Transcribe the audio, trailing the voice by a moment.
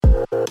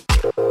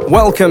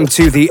Welcome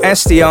to the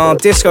SDR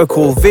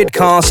DiscoCall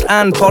vidcast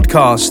and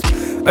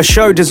podcast, a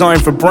show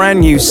designed for brand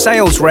new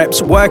sales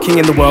reps working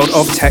in the world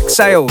of tech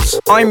sales.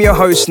 I'm your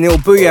host, Neil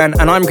Buyan,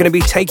 and I'm going to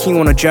be taking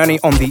you on a journey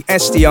on the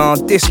SDR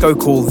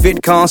DiscoCall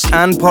vidcast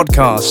and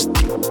podcast.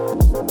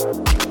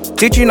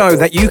 Did you know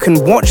that you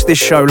can watch this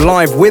show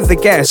live with the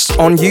guests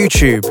on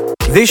YouTube?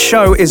 This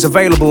show is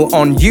available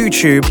on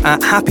YouTube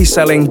at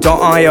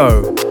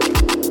happyselling.io.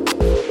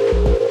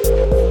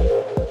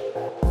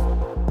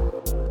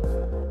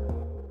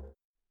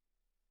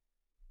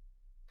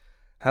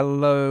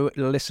 Hello,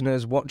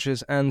 listeners,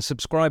 watchers, and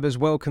subscribers.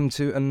 Welcome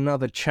to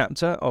another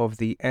chapter of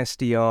the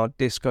SDR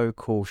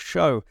DiscoCall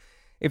Show.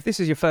 If this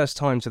is your first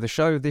time to the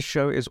show, this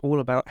show is all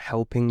about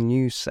helping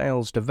new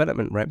sales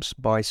development reps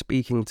by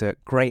speaking to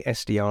great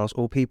SDRs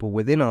or people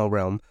within our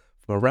realm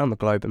from around the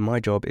globe, and my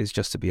job is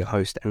just to be a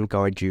host and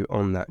guide you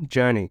on that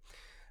journey.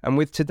 And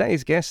with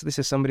today's guest, this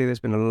is somebody that's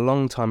been a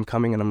long time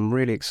coming, and I'm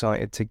really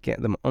excited to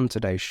get them on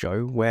today's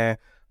show, where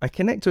I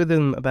connected with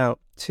them about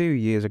 2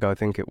 years ago, I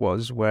think it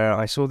was, where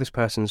I saw this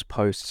person's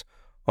posts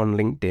on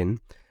LinkedIn,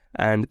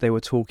 and they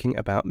were talking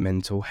about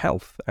mental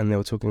health, and they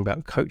were talking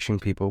about coaching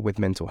people with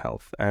mental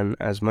health. And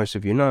as most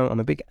of you know, I'm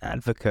a big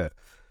advocate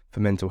for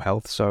mental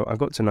health, so I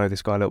got to know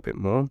this guy a little bit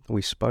more.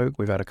 We spoke,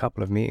 we've had a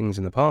couple of meetings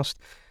in the past,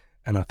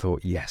 and I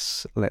thought,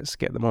 yes, let's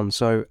get them on.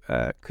 So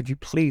could you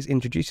please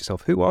introduce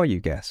yourself? Who are you,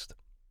 guest?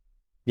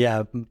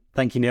 Yeah,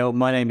 thank you, Neil.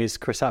 My name is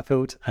Chris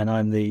Hatfield, and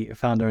I'm the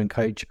founder and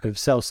coach of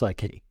Sales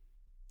Psyche.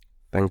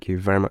 Thank you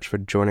very much for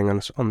joining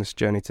us on this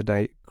journey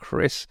today,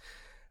 Chris.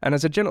 And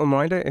as a gentle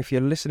reminder, if you're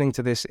listening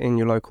to this in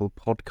your local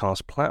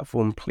podcast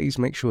platform, please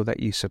make sure that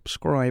you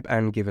subscribe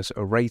and give us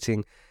a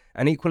rating.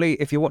 And equally,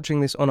 if you're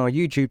watching this on our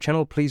YouTube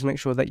channel, please make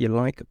sure that you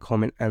like,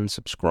 comment, and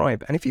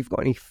subscribe. And if you've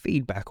got any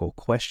feedback or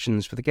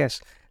questions for the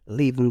guests,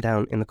 leave them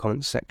down in the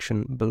comments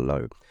section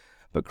below.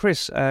 But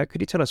Chris,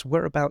 could you tell us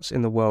whereabouts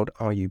in the world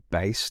are you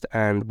based,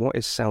 and what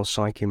is Sales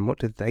Psyche and what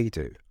do they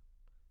do?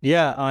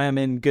 Yeah, I am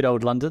in good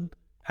old London.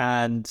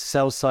 And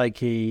Sales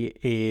Psyche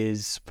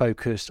is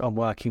focused on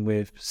working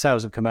with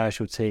sales and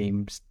commercial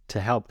teams to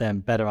help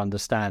them better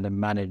understand and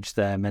manage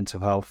their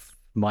mental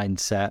health,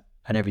 mindset,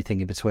 and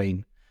everything in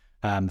between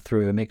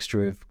through a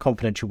mixture of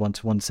confidential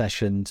one-to-one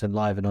sessions and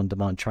live and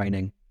on-demand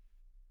training.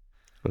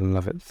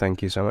 Love it.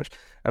 Thank you so much.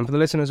 And for the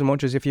listeners and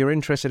watchers, if you're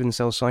interested in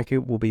Sales Psyche,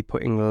 we'll be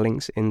putting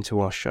links into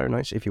our show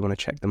notes if you want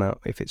to check them out,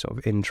 if it's of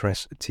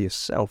interest to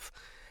yourself.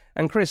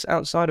 And Chris,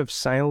 outside of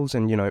sales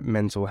and,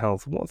 mental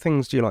health, what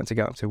things do you like to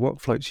get up to? What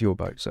floats your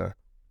boat, sir?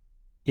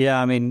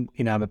 Yeah, I mean,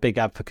 I'm a big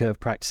advocate of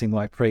practicing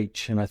what I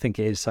preach, and I think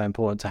it is so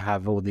important to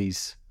have all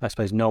these, I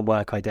suppose,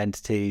 non-work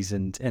identities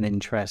and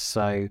interests.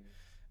 So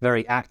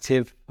very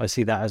active. I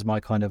see that as my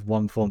kind of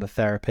one form of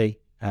therapy,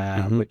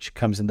 which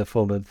comes in the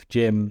form of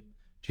gym,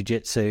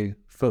 jiu-jitsu,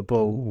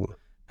 football,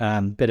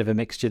 bit of a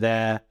mixture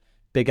there.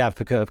 Big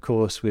advocate, of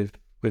course, with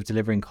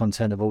delivering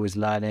content of always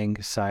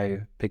learning.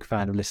 So big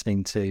fan of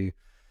listening to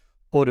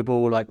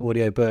Audible, like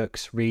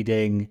audiobooks,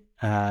 reading,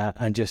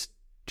 and just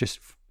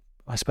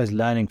I suppose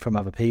learning from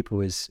other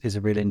people is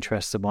a real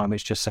interest of mine,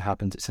 which just so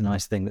happens it's a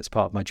nice thing that's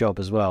part of my job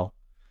as well.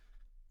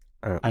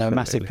 Absolutely. And I'm a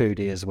massive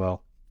foodie as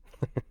well.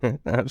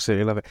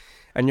 Absolutely love it.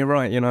 And you're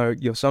right,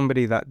 you're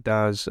somebody that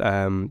does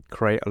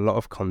create a lot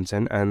of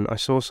content, and I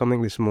saw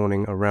something this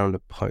morning around a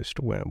post.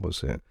 Where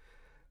was it?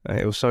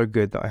 It was so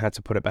good that I had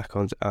to put it back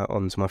onto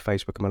my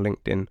Facebook and my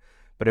LinkedIn.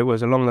 But it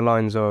was along the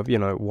lines of,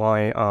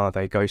 why are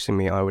they ghosting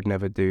me? I would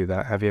never do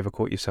that. Have you ever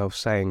caught yourself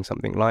saying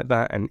something like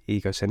that? And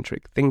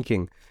egocentric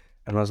thinking.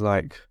 And I was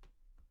like,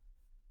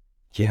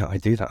 yeah, I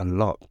do that a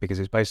lot because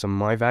it's based on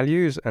my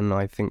values, and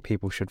I think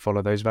people should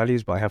follow those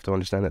values, but I have to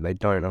understand that they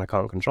don't, and I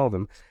can't control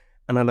them.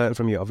 And I learned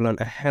from you. I've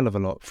learned a hell of a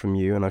lot from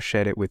you, and I've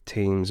shared it with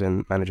teams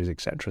and managers,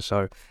 etc.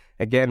 So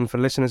again, for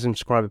listeners and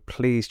subscribers,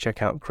 please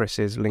check out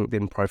Chris's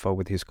LinkedIn profile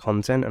with his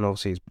content and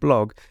obviously his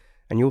blog.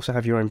 And you also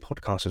have your own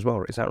podcast as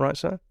well. Is that right,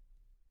 sir?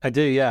 I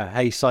do, yeah.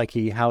 Hey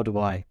Psyche, How Do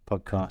I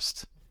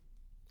podcast.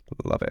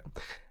 Love it.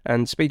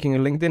 And speaking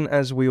of LinkedIn,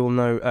 as we all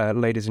know,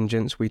 ladies and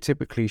gents, we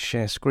typically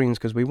share screens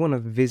because we want to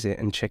visit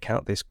and check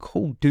out this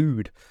cool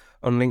dude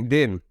on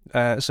LinkedIn.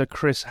 So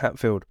Chris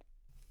Hatfield.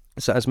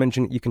 So as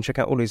mentioned, you can check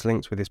out all his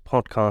links with his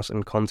podcast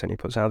and content he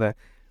puts out there.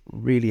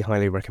 Really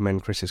highly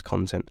recommend Chris's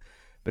content.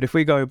 But if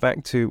we go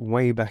back to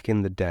way back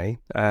in the day,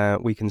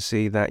 we can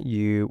see that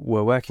you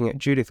were working at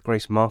Judith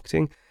Grace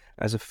Marketing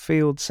as a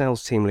field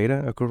sales team leader,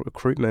 a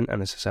recruitment,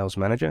 and as a sales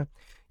manager.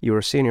 You were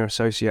a senior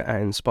associate at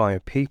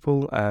Inspire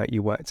People.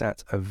 You worked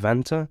at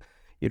Avanta.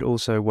 You'd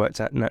also worked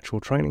at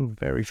Natural Training,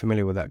 very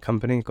familiar with that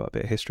company, got a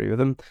bit of history with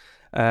them.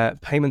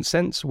 Payment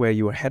Sense, where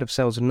you were head of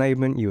sales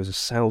enablement. You was a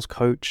sales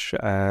coach,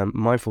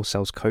 mindful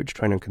sales coach,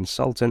 trainer and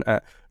consultant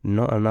at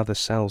Not Another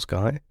Sales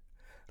Guy.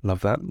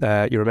 Love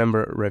that. You're a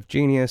member at Rev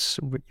Genius.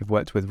 You've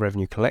worked with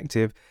Revenue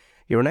Collective.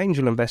 You're an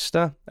angel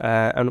investor,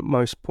 and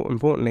most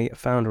importantly, a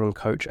founder and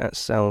coach at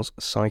Sales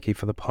Psyche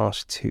for the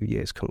past 2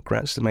 years.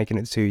 Congrats to making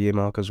it the 2-year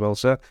mark as well,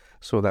 sir.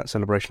 Saw that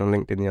celebration on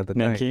LinkedIn the other day.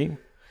 Thank you.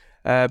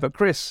 But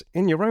Chris,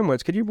 in your own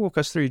words, could you walk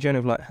us through, Jen,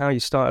 of like how you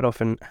started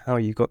off and how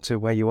you got to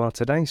where you are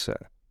today, sir?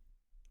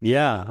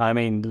 Yeah, I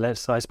mean, I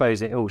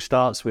suppose it all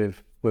starts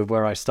with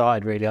where I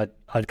started, really.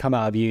 I'd come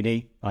out of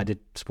uni, I did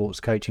sports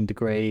coaching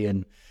degree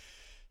and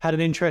had an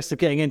interest of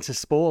getting into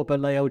sport, but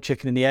like old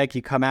chicken and the egg,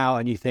 you come out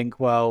and you think,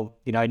 well,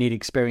 I need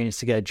experience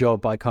to get a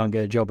job, but I can't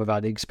get a job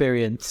without the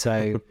experience.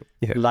 So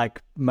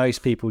like most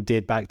people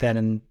did back then,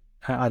 and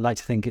I'd like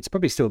to think it's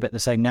probably still a bit the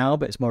same now,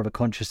 but it's more of a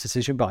conscious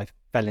decision, but I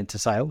fell into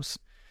sales.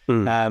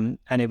 And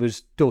it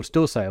was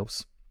door-to-door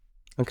sales.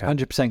 Okay.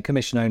 100%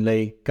 commission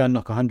only, go and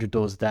knock 100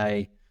 doors a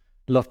day,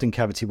 loft and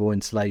cavity wall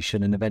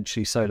insulation, and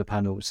eventually solar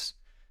panels.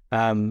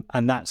 And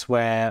that's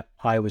where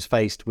I was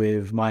faced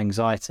with my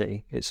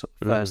anxiety. It sort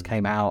of first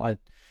came out.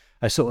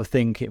 I sort of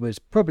think it was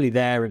probably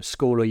there at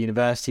school or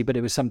university, but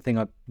it was something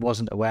I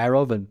wasn't aware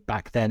of. And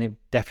back then it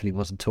definitely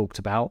wasn't talked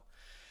about.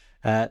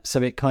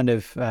 So it kind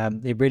of,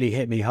 it really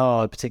hit me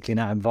hard,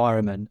 particularly in that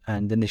environment.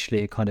 And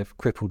initially it kind of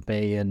crippled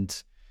me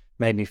and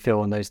made me feel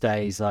on those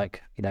days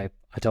like, I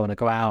don't want to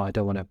go out. I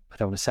don't want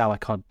to sell. I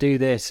can't do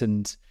this.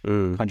 And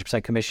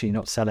 100% commission, you're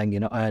not selling,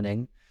 you're not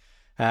earning.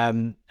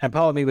 And part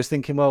of me was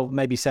thinking, well,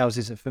 maybe sales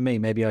isn't for me.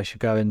 Maybe I should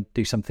go and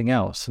do something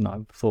else. And I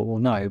thought, well,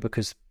 no,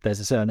 because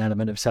there's a certain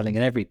element of selling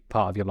in every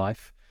part of your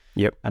life.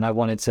 Yep. And I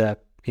wanted to,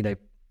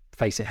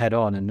 face it head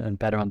on and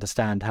better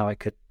understand how it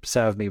could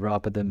serve me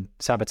rather than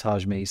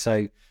sabotage me.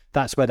 So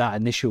that's where that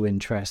initial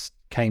interest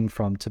came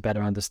from, to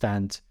better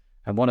understand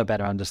and want to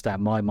better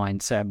understand my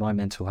mindset, my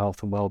mental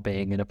health and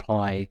well-being, and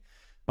apply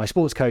my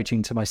sports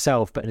coaching to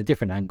myself, but in a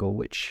different angle,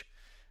 which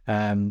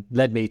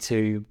led me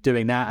to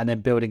doing that and then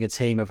building a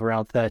team of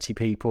around 30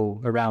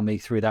 people around me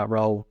through that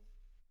role.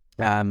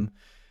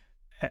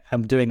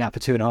 I'm doing that for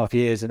 2.5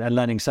 years and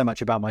learning so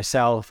much about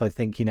myself. I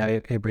think,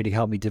 it really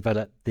helped me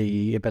develop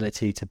the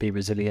ability to be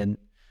resilient,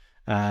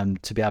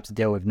 to be able to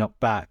deal with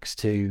knockbacks,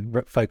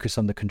 to focus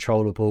on the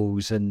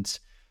controllables, and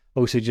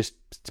also just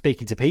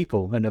speaking to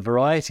people and a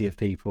variety of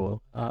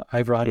people,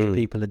 over 100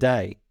 people a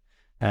day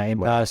in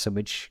person,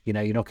 which,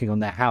 you're knocking on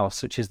their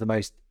house, which is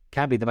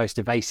can be the most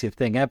evasive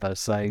thing ever.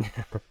 So,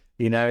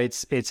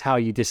 it's how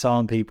you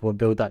disarm people and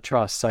build that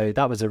trust. So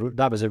that was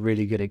a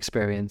really good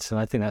experience.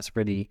 And I think that's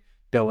really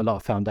built a lot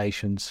of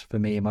foundations for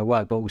me in my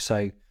work, but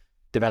also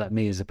developed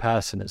me as a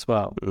person as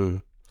well.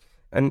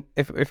 And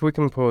if we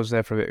can pause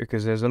there for a bit,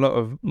 because there's a lot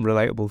of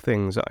relatable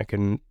things that I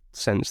can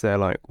sense there,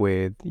 like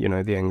with,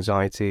 the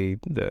anxiety,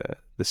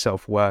 the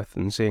self-worth,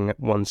 and seeing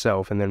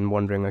oneself and then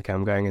wondering, okay,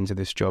 I'm going into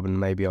this job and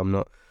maybe I'm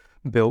not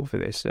built for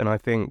this. And I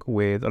think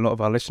with a lot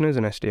of our listeners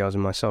and SDRs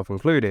and myself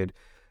included,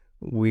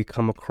 we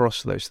come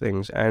across those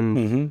things.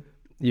 And,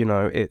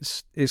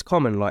 it's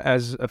common, like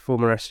as a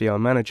former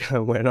SDR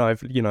manager, when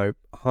I've,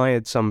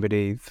 hired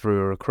somebody through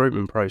a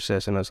recruitment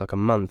process and it's like a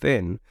month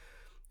in,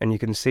 and you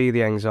can see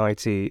the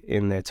anxiety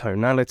in their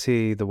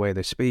tonality, the way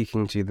they're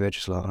speaking to you, they're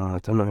just like, I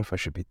don't know if I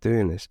should be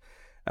doing this.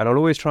 And I'll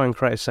always try and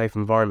create a safe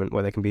environment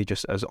where they can be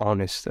just as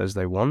honest as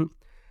they want.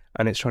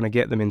 And it's trying to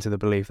get them into the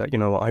belief that,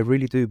 I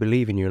really do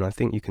believe in you and I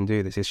think you can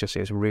do this. It's just,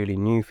 it's really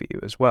new for you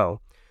as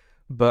well.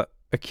 But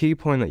a key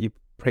point that you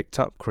picked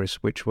up, Chris,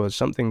 which was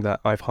something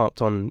that I've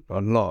harped on a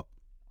lot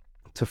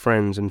to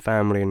friends and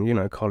family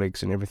and,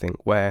 colleagues and everything,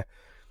 where,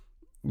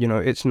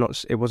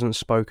 it wasn't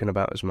spoken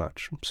about as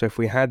much. So if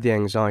we had the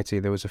anxiety,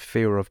 there was a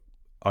fear of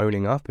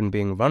owning up and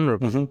being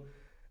vulnerable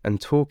and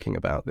talking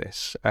about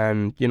this.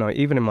 And,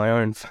 even in my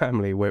own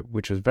family,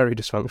 which was very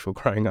dysfunctional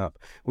growing up,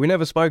 we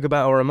never spoke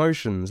about our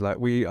emotions. Like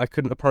I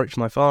couldn't approach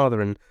my father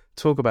and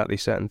talk about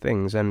these certain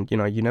things. And,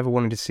 you never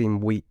wanted to seem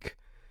weak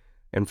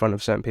in front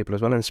of certain people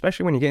as well. And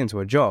especially when you get into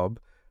a job,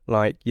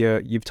 like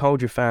you've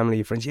told your family,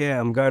 your friends, yeah,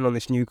 I'm going on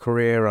this new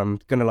career.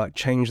 I'm going to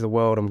change the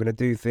world. I'm going to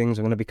do things.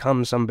 I'm going to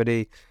become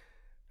somebody.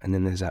 And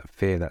then there's that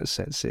fear that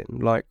sets in.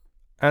 Like,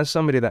 as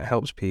somebody that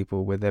helps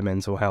people with their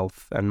mental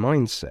health and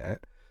mindset,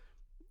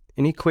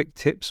 any quick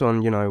tips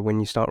on, when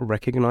you start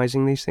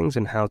recognizing these things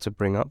and how to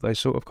bring up those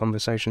sort of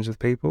conversations with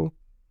people?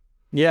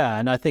 Yeah,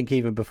 and I think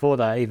even before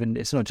that,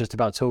 it's not just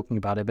about talking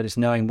about it, but it's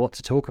knowing what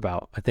to talk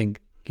about. I think,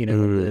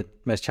 the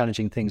most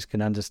challenging things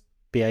can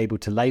be able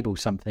to label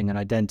something and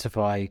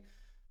identify,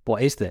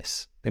 what is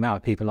this? The amount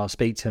of people I'll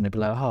speak to and they'll be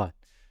like,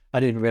 I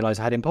didn't realize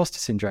I had imposter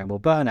syndrome or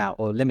burnout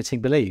or limiting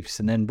beliefs.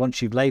 And then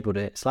once you've labeled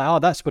it, it's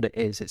like, that's what it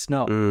is. It's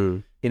not,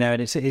 and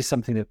it is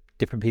something that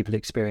different people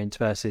experience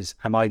versus,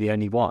 am I the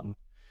only one?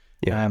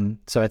 Yeah.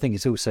 So I think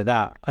it's also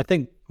that. I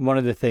think one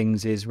of the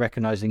things is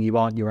recognizing you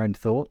aren't your own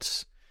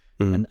thoughts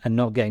and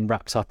not getting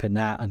wrapped up in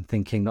that and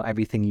thinking not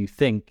everything you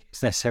think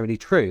is necessarily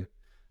true.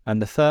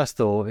 And the first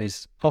thought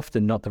is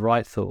often not the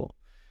right thought.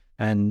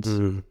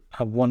 And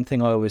one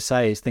thing I always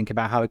say is think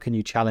about how can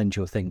you challenge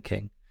your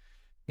thinking.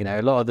 A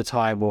lot of the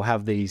time we'll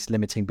have these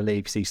limiting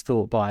beliefs, these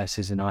thought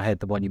biases in our head,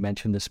 the one you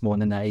mentioned this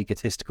morning, that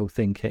egotistical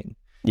thinking,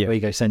 or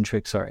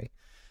egocentric, sorry.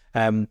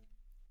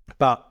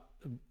 But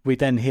we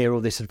then hear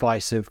all this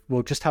advice of,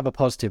 well, just have a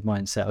positive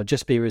mindset or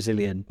just be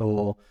resilient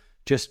or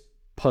just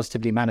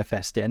positively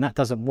manifest it. And that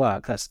doesn't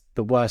work. That's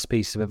the worst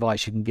piece of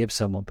advice you can give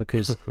someone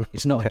because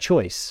it's not a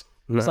choice.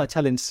 No. It's like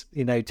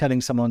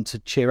telling someone to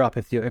cheer up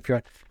you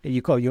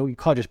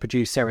can't just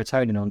produce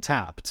serotonin on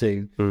tap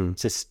to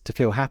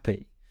feel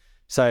happy.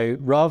 So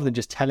rather than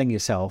just telling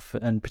yourself,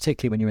 and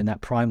particularly when you're in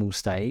that primal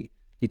state,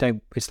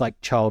 it's like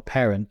child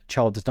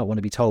does not want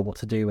to be told what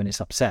to do when it's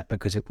upset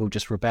because it will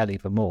just rebel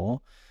even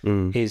more.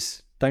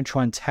 Is don't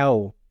try and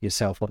tell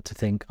yourself what to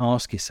think,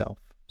 ask yourself.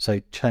 So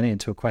turn it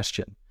into a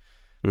question.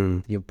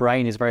 Your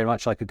brain is very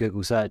much like a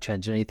Google search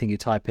engine. Anything you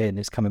type in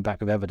is coming back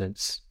with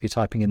evidence. If you're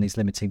typing in these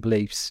limiting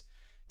beliefs,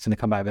 it's going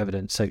to come back with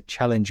evidence. So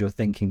challenge your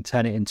thinking,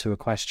 turn it into a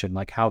question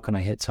like, how can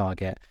I hit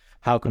target?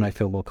 How can I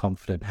feel more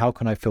confident? How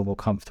can I feel more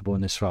comfortable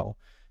in this role?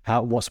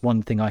 What's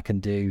one thing I can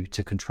do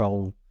to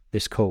control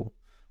this call?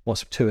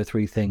 What's 2 or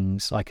 3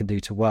 things I can do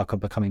to work on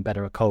becoming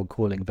better at cold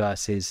calling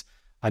versus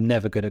I'm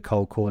never good at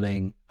cold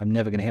calling. I'm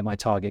never going to hit my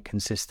target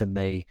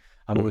consistently.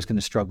 I'm always going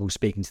to struggle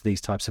speaking to these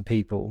types of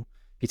people.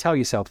 If you tell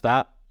yourself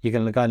that, you're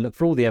going to go and look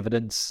for all the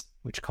evidence,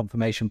 which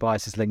confirmation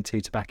bias is linked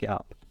to back it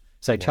up.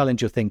 So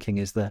challenge your thinking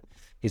is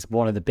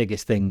one of the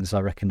biggest things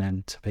I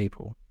recommend to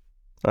people.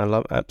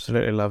 I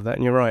absolutely love that.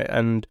 And you're right.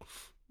 And,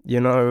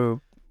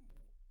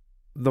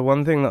 the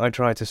one thing that I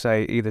try to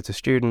say either to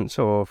students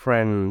or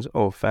friends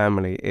or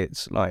family,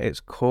 it's like, it's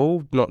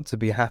cool not to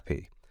be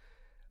happy.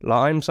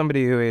 Like, I'm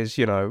somebody who is,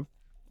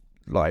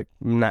 like,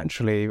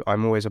 naturally,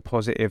 I'm always a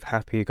positive,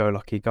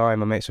 happy-go-lucky guy.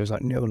 My mates always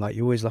like, no, like,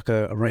 you're always like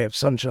a ray of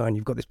sunshine.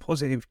 You've got this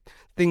positive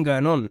thing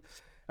going on.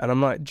 And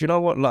I'm like, do you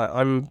know what? Like,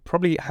 I'm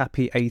probably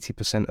happy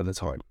 80% of the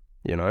time,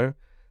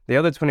 The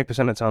other 20%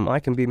 of the time, I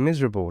can be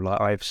miserable.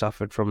 Like, I've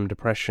suffered from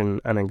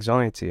depression and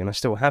anxiety, and I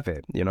still have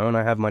it, and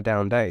I have my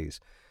down days.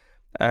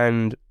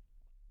 And,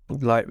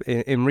 like,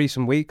 in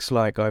recent weeks,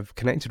 like, I've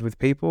connected with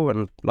people,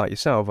 and like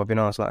yourself, I've been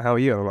asked, like, how are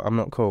you? I'm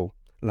not cool.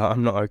 Like,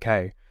 I'm not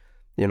okay.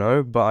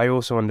 But I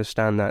also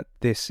understand that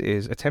this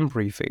is a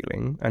temporary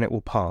feeling and it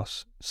will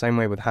pass. Same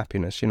way with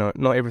happiness,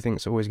 not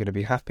everything's always going to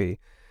be happy.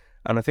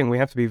 And I think we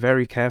have to be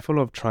very careful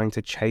of trying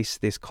to chase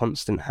this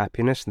constant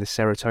happiness, this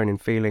serotonin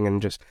feeling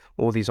and just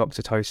all these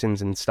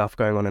oxytocins and stuff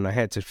going on in our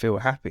head to feel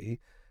happy,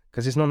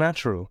 because it's not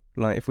natural.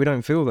 Like, if we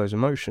don't feel those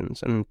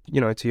emotions, and,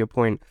 to your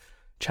point,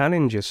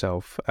 challenge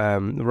yourself,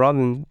 rather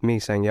than me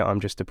saying, yeah, I'm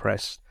just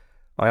depressed.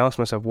 I ask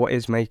myself, what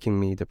is making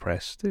me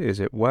depressed?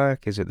 Is it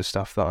work? Is it the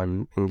stuff that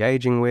I'm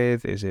engaging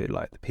with? Is it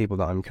like the people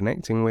that I'm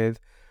connecting with?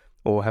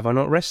 Or have I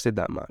not rested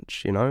that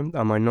much?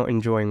 Am I not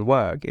enjoying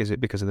work? Is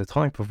it because of the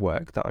type of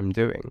work that I'm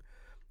doing?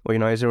 Or,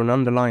 is there an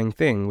underlying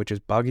thing which is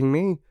bugging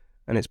me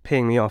and it's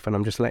peeing me off and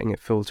I'm just letting it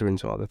filter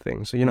into other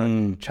things? So,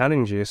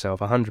 challenge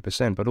yourself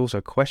 100%, but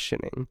also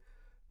questioning,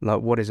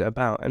 like, what is it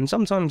about? And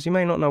sometimes you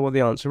may not know what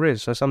the answer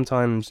is. So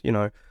sometimes,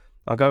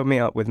 I'll go meet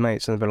up with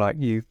mates and they'll be like,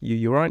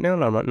 you right now?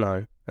 And I'm like,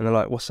 no. And they're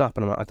like, what's up?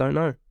 And I'm like, I don't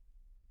know.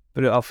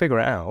 But I'll figure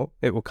it out.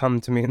 It will come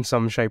to me in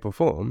some shape or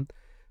form.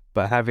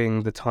 But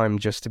having the time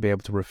just to be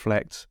able to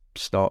reflect,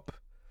 stop,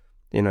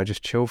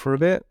 just chill for a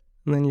bit,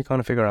 and then you kind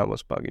of figure out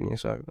what's bugging you.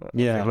 So I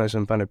think those are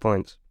some valid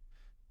points.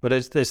 But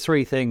there's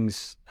 3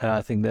 things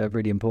I think that are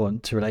really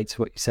important to relate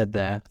to what you said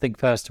there. I think,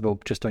 first of all,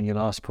 just on your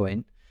last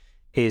point,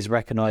 is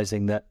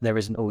recognizing that there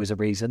isn't always a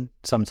reason.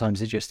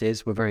 Sometimes it just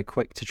is. We're very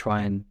quick to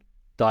try and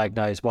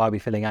diagnose why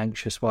we're feeling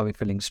anxious, why we're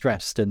feeling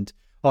stressed. And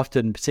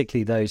often,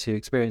 particularly those who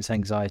experience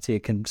anxiety,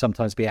 it can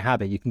sometimes be a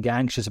habit. You can get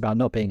anxious about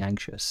not being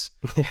anxious,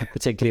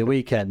 particularly at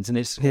weekends. And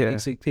it's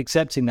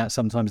accepting that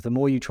sometimes the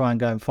more you try and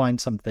go and find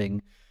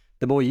something,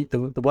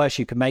 the worse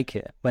you can make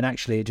it, when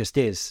actually it just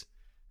is.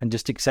 And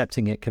just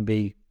accepting it can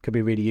be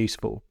really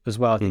useful as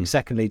well. I think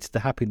secondly, to the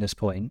happiness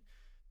point,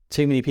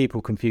 too many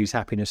people confuse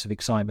happiness with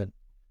excitement.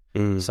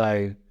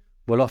 So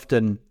we'll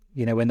often,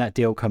 when that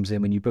deal comes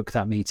in, when you book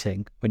that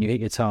meeting, when you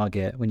hit your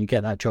target, when you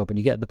get that job, when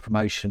you get the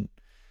promotion,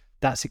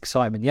 that's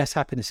excitement. Yes,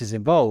 happiness is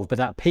involved, but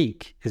that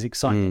peak is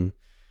excitement.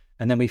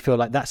 And then we feel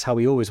like that's how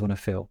we always want to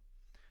feel.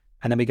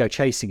 And then we go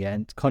chasing it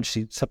and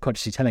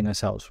subconsciously telling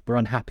ourselves we're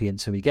unhappy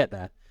until we get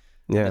there.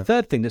 Yeah. The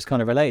third thing that's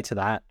kind of related to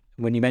that,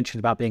 when you mentioned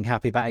about being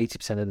happy about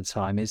 80% of the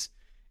time, is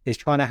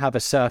trying to have a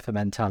surfer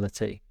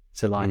mentality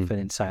to life and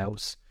in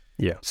sales.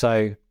 Yeah.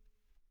 So,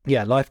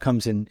 life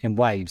comes in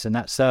waves, and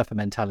that surfer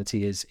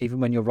mentality is, even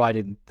when you're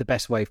riding the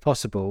best wave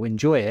possible,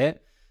 enjoy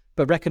it,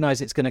 but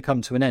recognize it's going to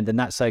come to an end, and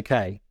that's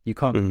okay. You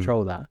can't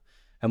control that.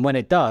 And when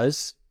it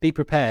does, be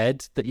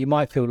prepared that you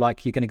might feel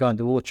like you're going to go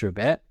underwater a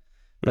bit,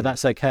 but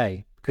that's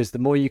okay, because the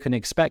more you can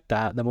expect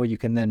that, the more you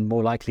can then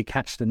more likely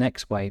catch the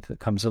next wave that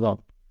comes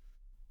along.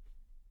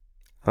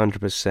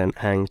 100%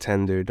 hang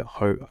 10, dude.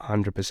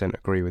 100%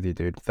 agree with you,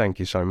 dude. Thank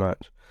you so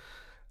much.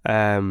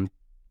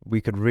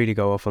 We could really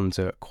go off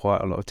onto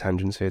quite a lot of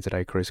tangents here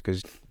today, Chris,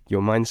 because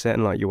your mindset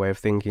and like your way of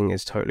thinking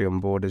is totally on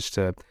board as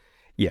to,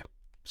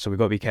 so we've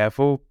got to be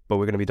careful, but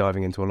we're going to be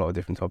diving into a lot of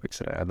different topics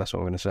today. That's what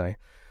I'm going to say.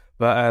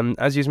 But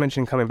as you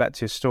mentioned, coming back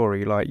to your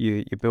story, like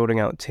you're building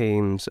out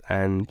teams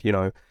and,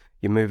 you're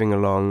moving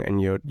along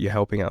and you're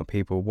helping out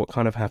people. What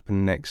kind of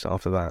happened next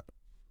after that?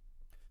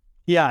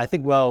 Yeah, I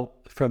think, well,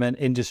 from an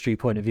industry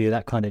point of view,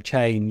 that kind of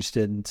changed.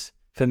 And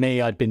for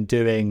me, I'd been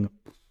doing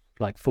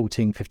like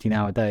 14,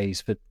 15-hour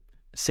days for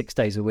 6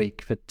 days a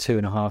week for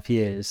 2.5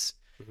 years.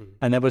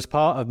 And there was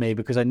part of me,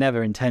 because I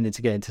never intended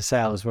to get into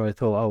sales, where I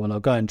thought, oh, well, I'll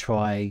go and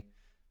try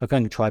a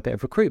bit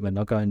of recruitment.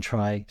 I'll go and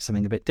try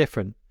something a bit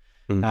different.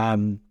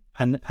 And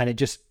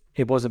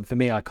it wasn't for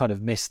me. I kind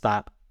of missed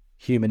that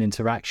human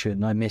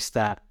interaction. I missed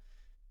that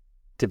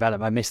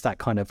development. I missed that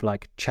kind of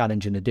like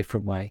challenge in a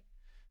different way,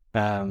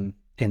 in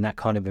that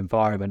kind of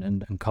environment.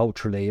 And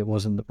culturally, it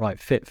wasn't the right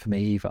fit for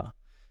me either.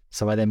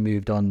 So I then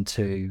moved on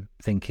to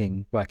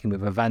working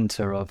with a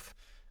Vanta of,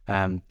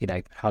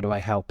 how do I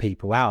help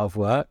people out of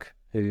work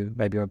who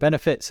maybe are on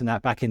benefits and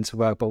that back into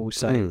work, but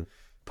also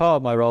part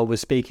of my role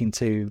was speaking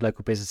to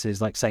local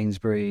businesses like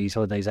Sainsbury's,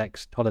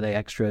 Holiday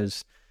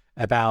Extras,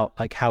 about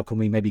like how can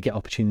we maybe get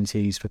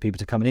opportunities for people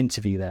to come and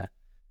interview there.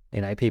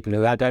 People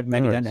who don't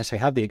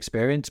necessarily have the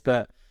experience,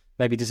 but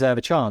maybe deserve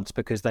a chance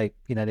because they've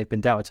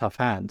been dealt a tough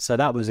hand. So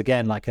that was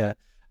again like a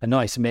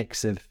nice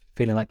mix of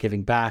feeling like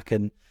giving back,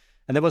 and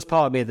there was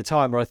part of me at the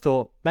time where I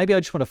thought maybe I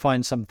just want to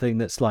find something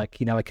that's like,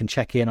 I can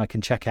check in, I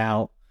can check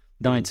out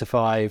 9 to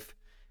 5.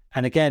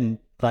 And again,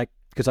 like,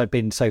 because I'd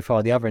been so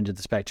far the other end of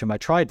the spectrum, I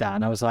tried that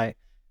and I was like,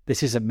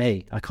 this isn't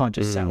me. I can't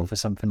just settle for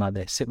something like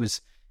this. It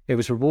was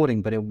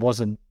rewarding, but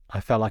I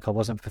felt like I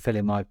wasn't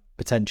fulfilling my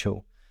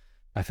potential.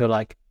 I feel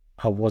like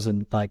I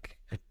wasn't like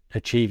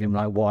achieving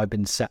like what I've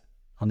been set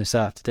on this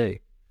earth to do.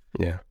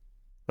 Yeah.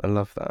 I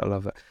love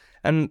that.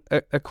 And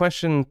a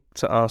question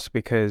to ask,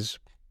 because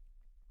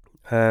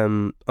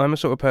I'm a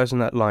sort of person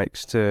that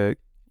likes to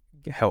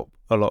help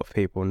a lot of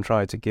people and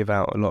try to give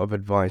out a lot of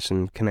advice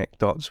and connect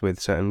dots with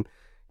certain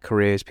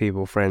careers,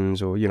 people,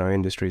 friends, or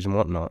industries and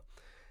whatnot.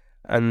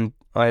 And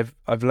I've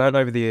learned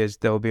over the years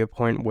there'll be a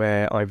point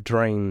where I've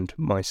drained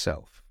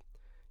myself.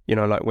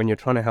 Like when you're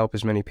trying to help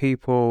as many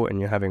people and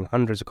you're having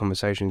hundreds of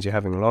conversations, you're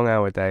having long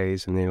hour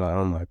days, and you're like,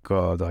 oh my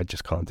God, I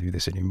just can't do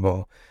this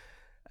anymore.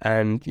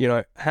 And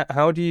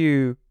how do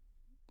you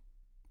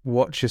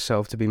watch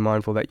yourself to be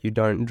mindful that you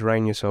don't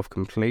drain yourself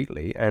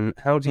completely, and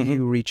how do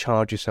you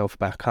recharge yourself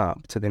back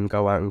up to then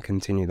go out and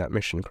continue that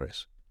mission,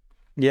 Chris?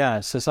 Yeah,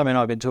 so something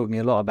I've been talking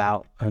a lot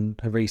about and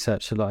have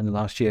researched a lot in the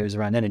last year is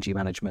around energy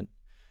management.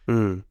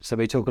 So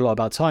we talk a lot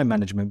about time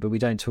management, but we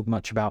don't talk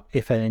much about,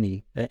 if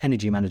any,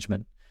 energy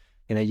management.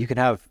 You can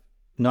have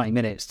 90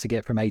 minutes to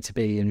get from A to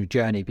B in your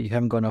journey, but you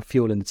haven't got enough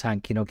fuel in the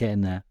tank, you're not getting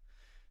there.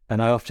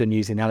 And I often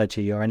use the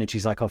analogy, your energy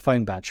is like our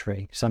phone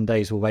battery. Some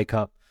days we'll wake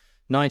up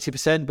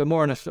 90%, but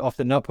more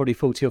often not, probably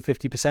 40 or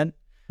 50%.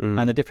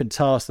 And the different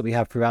tasks that we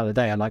have throughout the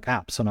day are like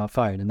apps on our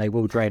phone, and they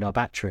will drain our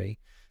battery.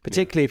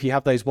 Particularly if you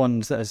have those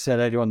ones that I said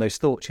earlier on, those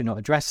thoughts you're not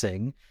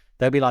addressing,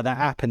 they'll be like that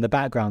app in the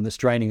background that's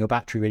draining your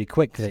battery really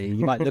quickly.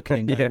 You might look at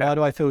it and go, why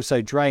do I feel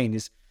so drained?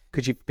 Is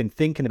because you've been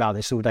thinking about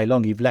this all day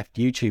long. You've left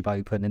YouTube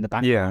open in the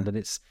background and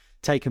it's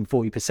taken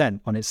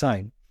 40% on its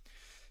own.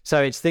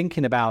 So it's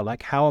thinking about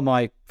like, how am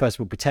I, first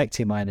of all,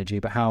 protecting my energy,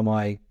 but how am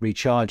I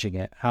recharging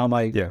it? How am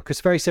I, because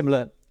very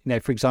similar,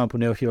 for example,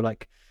 Neil, if you're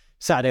like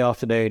Saturday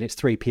afternoon, it's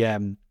 3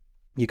 p.m,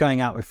 you're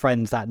going out with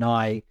friends that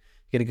night,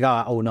 you're going to go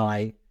out all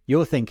night,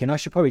 you're thinking, I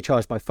should probably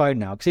charge my phone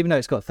now, because even though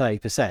it's got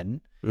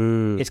 30%,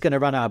 it's going to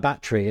run out of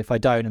battery if I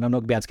don't, and I'm not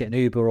going to be able to get an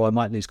Uber, or I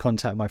might lose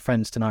contact with my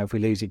friends tonight if we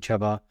lose each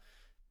other.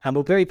 And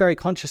we're very, very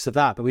conscious of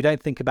that, but we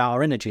don't think about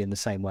our energy in the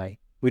same way.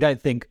 We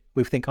think,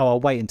 oh, I'll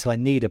wait until I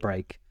need a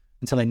break,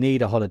 until I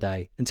need a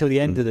holiday, until the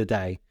end of the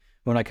day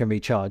when I can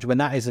recharge, when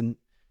that isn't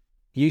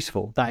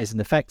useful, that isn't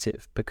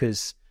effective,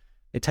 because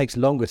it takes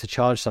longer to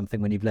charge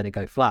something when you've let it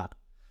go flat.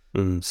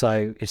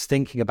 So it's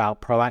thinking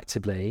about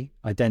proactively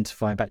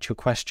identifying, back to your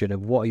question,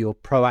 of what are your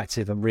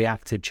proactive and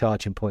reactive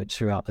charging points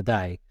throughout the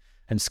day,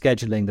 and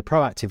scheduling the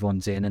proactive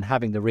ones in and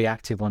having the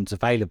reactive ones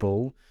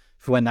available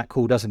for when that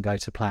call doesn't go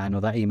to plan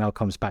or that email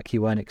comes back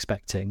you weren't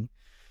expecting,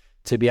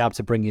 to be able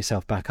to bring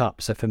yourself back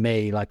up. So for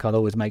me, like, I'll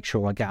always make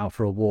sure I get out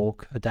for a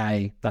walk a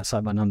day. That's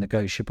like my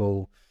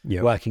non-negotiable.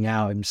 Working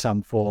out in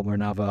some form or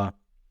another,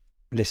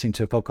 listening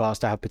to a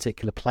podcast. I have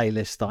particular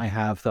playlists that I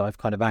have that I've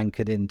kind of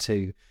anchored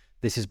into.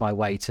 This is my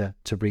way to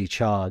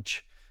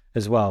recharge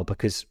as well,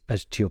 because,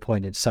 as to your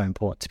point, it's so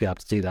important to be able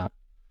to do that.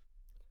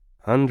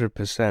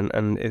 100%,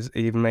 and it's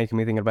even making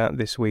me think about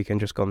this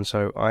weekend just gone.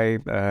 So I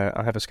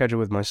have a schedule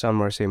with my son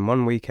where I see him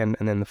one weekend,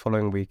 and then the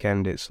following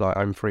weekend it's like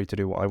I'm free to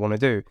do what I want to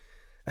do.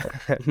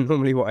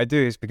 Normally what I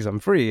do is, because I'm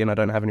free and I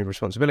don't have any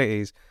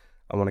responsibilities,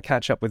 I want to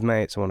catch up with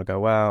mates, I want to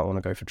go out, I want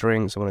to go for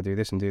drinks, I want to do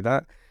this and do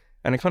that.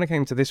 And it kind of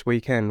came to this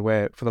weekend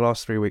where for the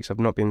last 3 weeks I've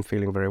not been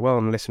feeling very well,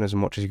 and listeners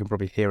and watchers, you can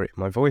probably hear it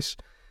in my voice.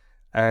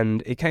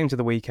 And it came to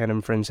the weekend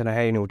and friends said,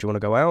 hey Neil, do you want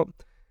to go out?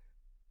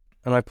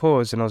 And I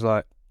paused and I was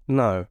like,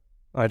 no,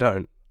 I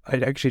don't. I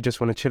actually just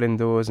want to chill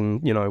indoors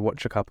and,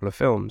 watch a couple of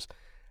films.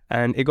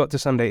 And it got to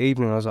Sunday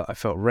evening, I was like, I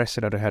felt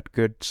rested. I'd had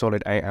good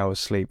solid 8 hours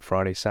sleep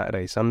Friday,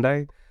 Saturday,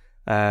 Sunday.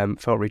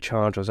 Felt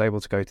recharged. I was able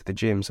to go to the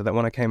gym, so that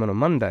when I came on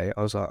Monday,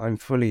 I was like, I'm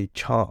fully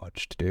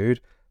charged,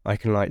 dude. I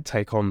can like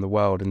take on the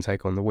world and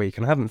take on the week.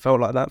 And I haven't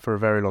felt like that for a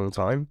very long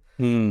time.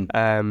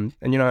 And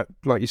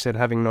like you said,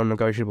 having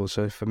non-negotiables.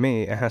 So for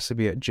me, it has to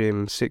be at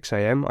gym 6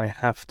 a.m. I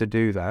have to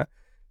do that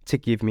to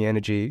give me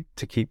energy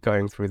to keep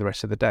going through the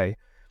rest of the day.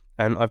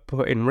 And I've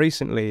put in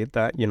recently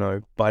that,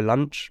 by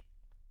lunch,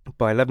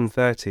 by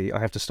 11:30, I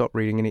have to stop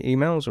reading any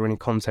emails or any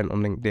content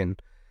on LinkedIn,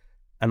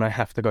 and I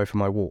have to go for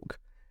my walk.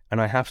 And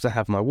I have to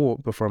have my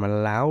walk before I'm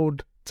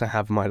allowed to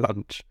have my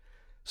lunch.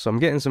 So I'm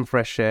getting some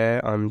fresh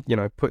air, I'm,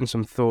 putting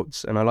some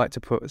thoughts, and I like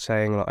to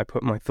I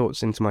put my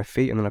thoughts into my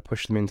feet and then I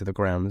push them into the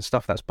ground, and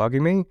stuff that's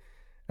bugging me,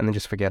 and then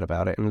just forget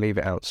about it and leave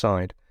it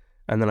outside.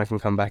 And then I can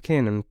come back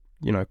in and,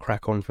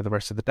 crack on for the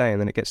rest of the day.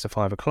 And then it gets to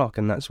 5 o'clock,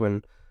 and that's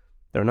when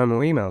there are no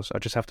more emails. I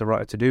just have to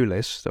write a to-do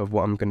list of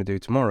what I'm going to do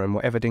tomorrow, and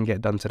whatever didn't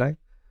get done today,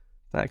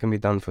 that can be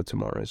done for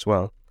tomorrow as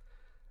well.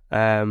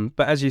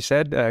 But as you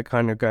said,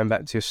 kind of going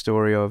back to your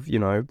story of,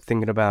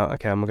 thinking about,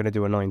 okay, I'm going to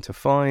do a 9 to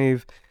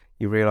 5.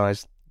 You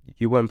realize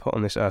you weren't put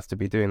on this earth to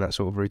be doing that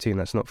sort of routine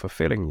that's not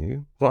fulfilling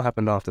you. What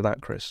happened after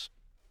that, Chris?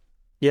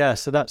 Yeah,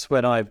 so that's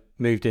when I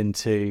moved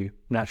into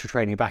natural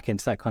training, back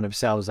into that kind of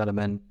sales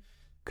element,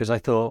 because I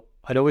thought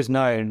I've always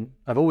known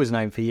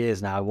for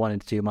years now I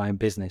wanted to do my own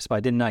business, but I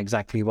didn't know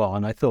exactly what.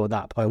 And I thought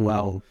that,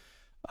 well,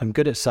 I'm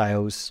good at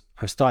sales.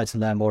 I've started to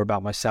learn more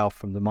about myself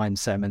from the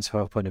mindset and mental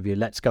health point of view.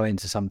 Let's go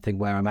into something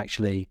where I'm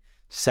actually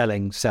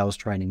selling sales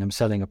training. I'm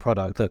selling a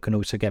product that can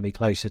also get me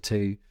closer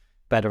to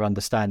better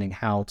understanding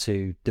how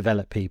to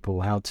develop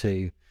people, how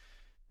to,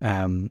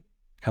 and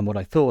what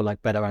I thought,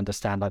 like, better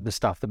understand like the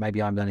stuff that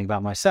maybe I'm learning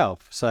about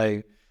myself.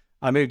 So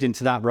I moved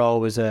into that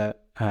role as a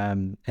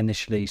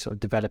initially sort of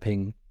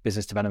developing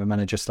business development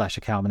manager /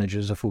 account manager,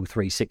 as a full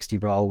 360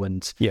 role,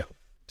 and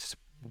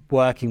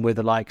working with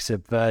the likes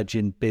of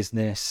Virgin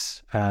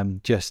Business,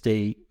 Just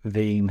Eat,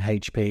 Veeam,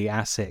 HP,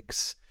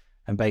 ASICS,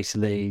 and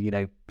basically,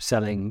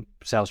 selling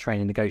sales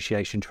training,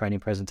 negotiation training,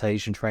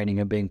 presentation training,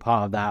 and being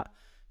part of that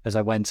as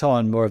I went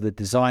on, more of the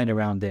design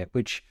around it,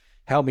 which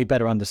helped me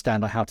better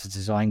understand how to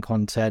design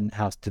content,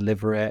 how to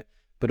deliver it,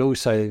 but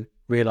also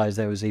realize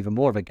there was even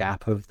more of a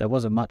gap of there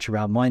wasn't much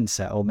around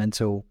mindset or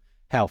mental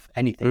health,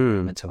 anything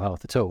around mental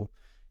health at all.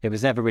 It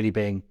was never really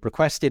being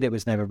requested. It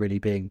was never really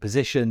being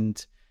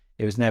positioned.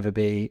 It was never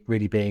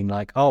really being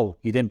like, oh,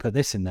 you didn't put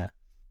this in there.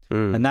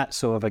 And that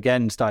sort of,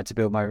 again, started to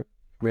build my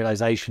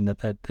realization that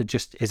there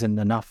just isn't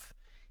enough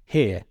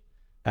here.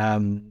 I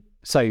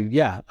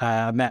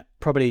met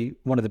probably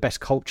one of the best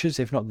cultures,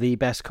 if not the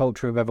best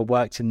culture I've ever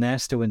worked in there,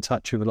 still in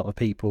touch with a lot of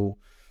people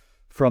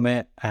from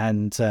it.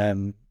 And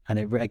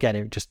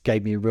it just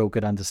gave me a real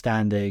good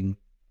understanding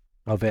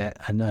of it.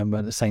 And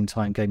at the same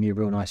time, gave me a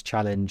real nice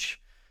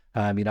challenge.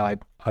 I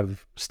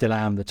still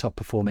am the top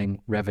performing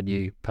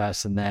revenue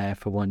person there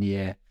for 1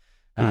 year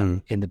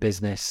in the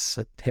business.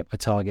 I hit my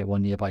target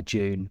 1 year by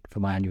June for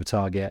my annual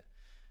target.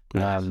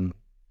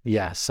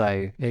 Nice.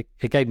 So it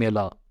gave me a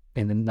lot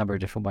in a number of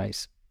different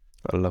ways.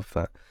 I love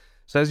that.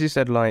 So as you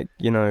said,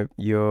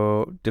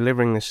 you're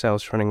delivering this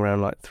sales training around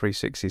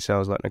 360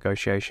 sales,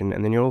 negotiation,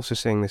 and then you're also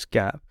seeing this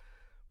gap.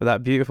 But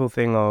that beautiful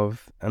thing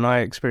of, and I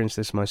experienced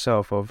this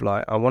myself, of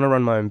I want to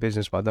run my own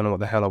business, but I don't know what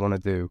the hell I want to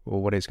do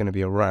or what it's going to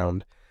be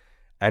around.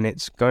 And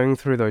it's going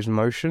through those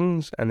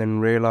motions and then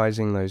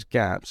realizing those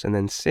gaps and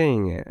then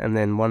seeing it. And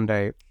then one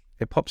day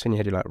it pops in your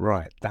head, you're like,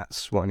 right,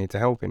 that's what I need to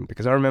help in.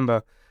 Because I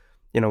remember,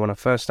 when I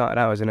first started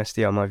out as an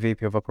SDR, my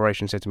VP of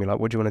operations said to me,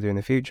 what do you want to do in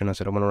the future? And I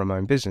said, I want to run my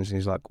own business. And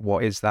he's like,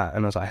 what is that?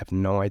 And I was like, I have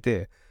no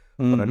idea.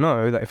 But I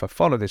know that if I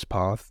follow this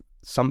path,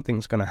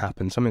 something's going to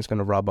happen. Something's going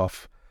to rub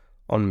off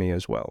on me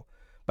as well.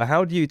 But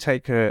how do you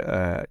take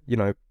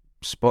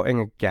spotting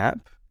a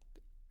gap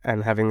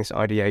and having this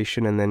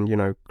ideation and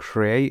then,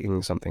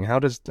 creating something? How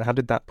did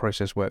that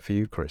process work for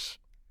you, Chris?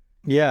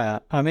 Yeah,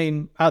 I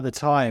mean, at the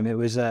time it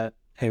was a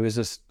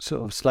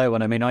sort of slow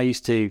one. I mean, I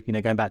used to,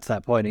 going back to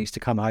that point, I used to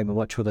come home and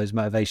watch all those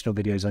motivational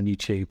videos on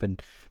YouTube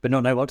but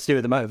not know what to do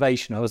with the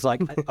motivation. I was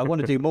like, I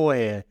want to do more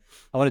here.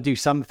 I want to do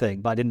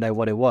something, but I didn't know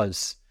what it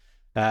was.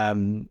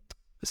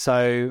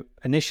 So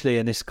initially,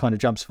 and this kind of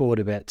jumps forward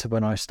a bit to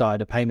when I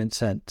started a Payment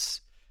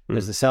Sense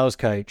as the sales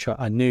coach,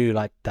 I knew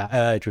that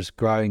urge was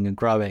growing and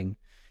growing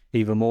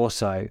even more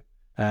so.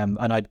 And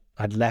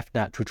I'd left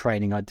natural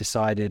training. I'd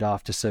decided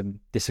after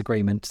some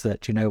disagreements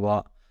that,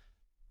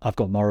 I've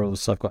got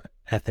morals, I've got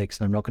ethics,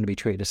 and I'm not going to be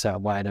treated a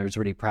certain way. And I was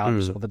really proud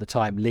of at the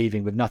time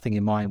leaving with nothing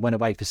in mind. Went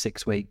away for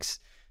 6 weeks,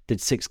 did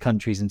 6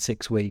 countries in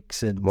 6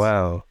 weeks. And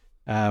wow.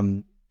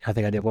 I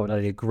think I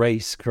did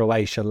Greece,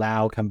 Croatia,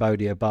 Laos,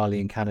 Cambodia, Bali,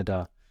 and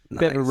Canada. Nice.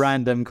 Bit of a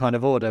random kind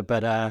of order,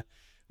 but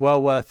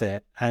well worth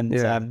it. And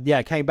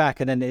came back,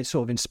 and then it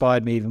sort of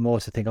inspired me even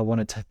more to think I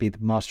wanted to be the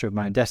master of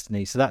my own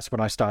destiny. So that's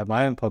when I started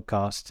my own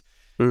podcast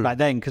back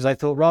then, because I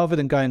thought rather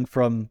than going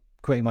from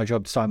quitting my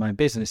job to start my own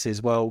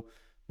businesses, well,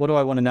 what do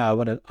I want to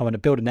know? I want to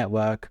build a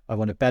network. I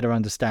want to better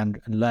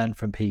understand and learn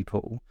from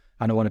people,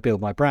 and I want to build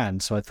my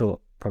brand. So I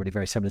thought, probably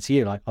very similar to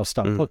you, I'll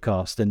start a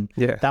podcast, and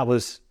that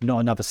was not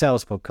another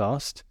sales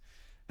podcast.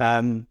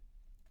 And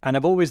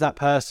I'm always that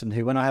person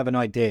who, when I have an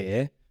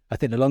idea, I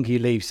think the longer you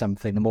leave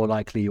something, the more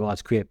likely you are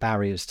to create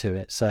barriers to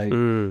it.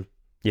 So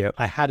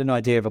I had an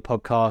idea of a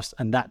podcast,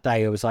 and that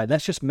day I was like,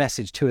 let's just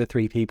message 2 or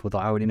 3 people that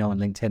I already know on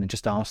LinkedIn and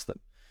just ask them.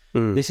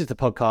 This is the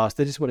podcast.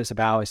 This is what it's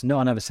about. It's not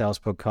another sales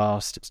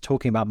podcast. It's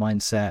talking about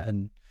mindset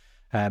and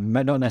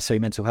not necessarily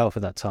mental health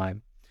at that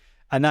time.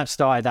 And that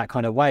started that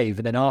kind of wave.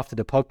 And then after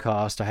the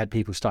podcast, I had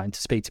people starting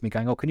to speak to me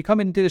going, oh, can you come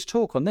in and do this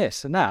talk on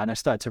this and that? And I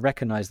started to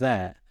recognize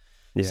that.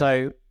 Yeah.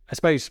 So I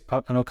suppose,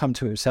 and I'll come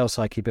to it with Sales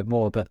Psyche a bit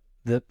more, but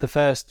the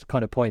first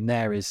kind of point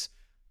there is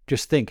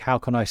just think, how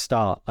can I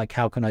start? Like,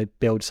 how can I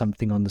build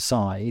something on the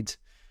side,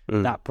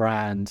 that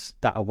brand,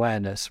 that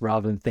awareness,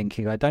 rather than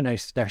thinking, I don't know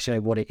necessarily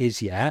what it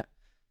is yet,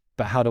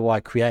 but how do I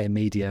create a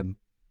medium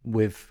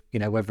with, you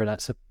know, whether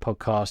that's a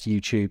podcast,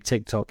 YouTube,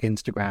 TikTok,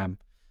 Instagram,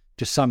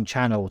 just some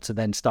channel to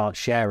then start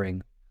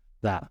sharing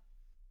that.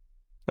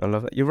 I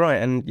love it. You're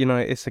right. And, you know,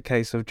 it's a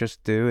case of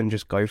just do and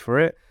just go for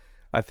it.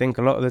 I think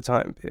a lot of the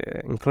time,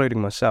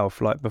 including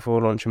myself, like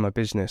before launching my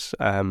business,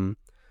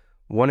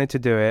 wanted to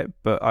do it,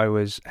 but I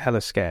was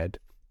hella scared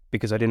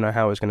because I didn't know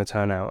how it was going to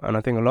turn out. And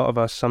I think a lot of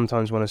us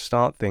sometimes want to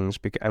start things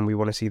and we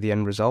want to see the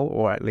end result,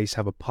 or at least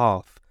have a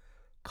path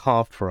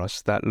carved for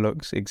us that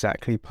looks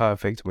exactly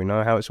perfect. We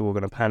know how it's all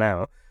going to pan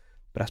out,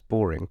 but that's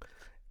boring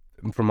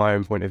from my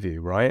own point of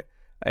view, right?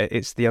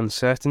 It's the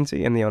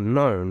uncertainty and the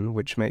unknown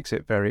which makes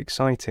it very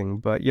exciting.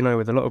 But, you know,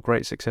 with a lot of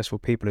great successful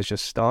people, it's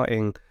just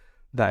starting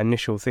that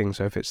initial thing.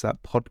 So if it's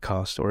that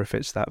podcast or if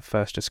it's that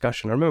first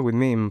discussion, I remember with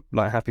me in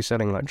like Happy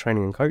Selling, like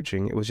training and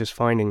coaching, it was just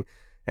finding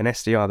an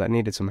SDR that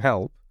needed some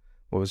help.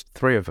 Well, it was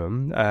 3 of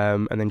them,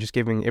 and then just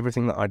giving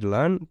everything that I'd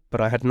learned, but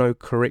I had no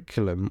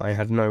curriculum, I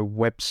had no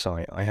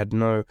website, I had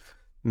no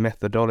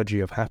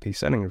methodology of happy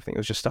selling everything. It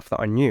was just stuff that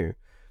I knew.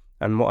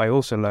 And what I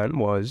also learned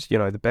was, you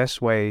know, the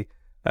best way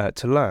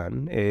to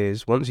learn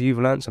is, once you've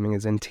learned something,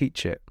 is then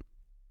teach it.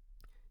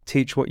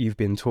 Teach what you've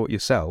been taught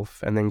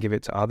yourself and then give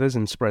it to others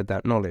and spread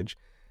that knowledge.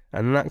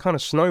 And that kind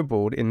of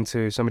snowballed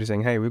into somebody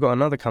saying, hey, we've got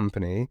another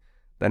company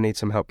that needs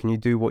some help. Can you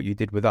do what you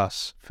did with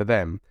us for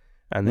them?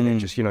 And then it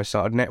just, you know,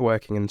 started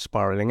networking and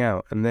spiraling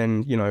out. And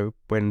then, you know,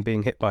 when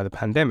being hit by the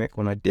pandemic,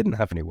 when I didn't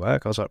have any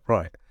work, I was like,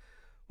 right,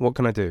 what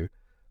can I do?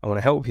 I want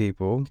to help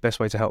people. Best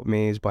way to help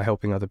me is by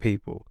helping other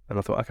people. And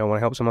I thought, okay, I want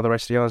to help some other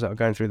SDRs that are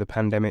going through the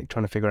pandemic,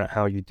 trying to figure out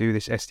how you do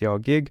this SDR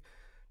gig.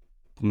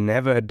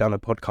 Never had done a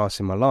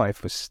podcast in my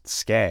life, was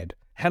scared,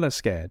 hella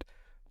scared.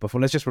 But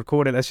let's just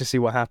record it, let's just see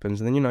what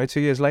happens. And then, you know, 2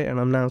 years later, and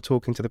I'm now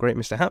talking to the great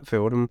Mr.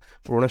 Hatfield, and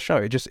we're on a show.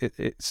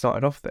 It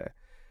started off there.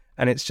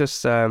 And it's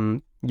just,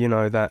 you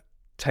know, that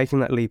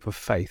taking that leap of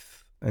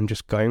faith and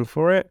just going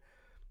for it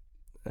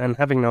and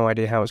having no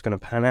idea how it's going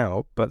to pan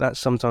out. But that's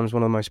sometimes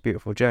one of the most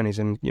beautiful journeys.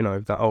 And, you know,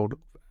 that old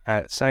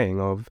saying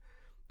of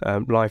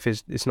life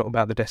is, it's not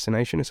about the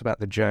destination, it's about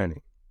the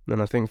journey.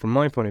 And I think from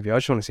my point of view, I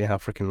just want to see how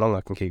freaking long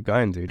I can keep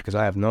going, dude, because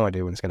I have no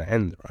idea when it's going to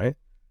end, right?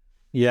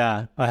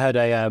 Yeah, I heard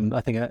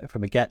I think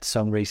from a Get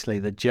song recently,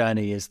 the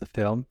journey is the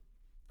film.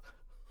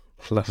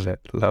 Love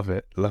it, love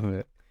it, love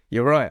it.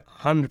 You're right,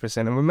 100%.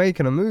 And we're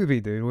making a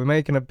movie, dude. We're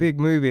making a big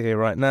movie here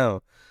right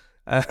now.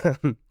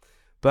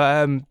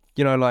 But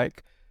you know,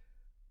 like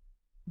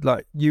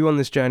you on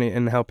this journey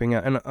and helping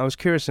out. And I was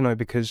curious to know,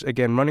 because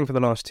again, running for the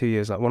last 2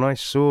 years, like when I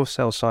saw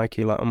Sales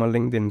Psyche, like on my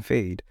LinkedIn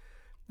feed,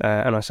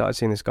 and I started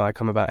seeing this guy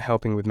come about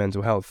helping with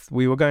mental health.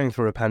 We were going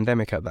through a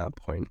pandemic at that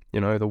point.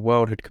 You know, the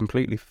world had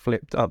completely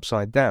flipped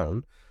upside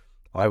down.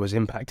 I was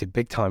impacted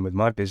big time with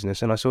my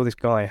business, and I saw this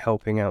guy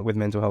helping out with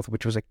mental health,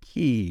 which was a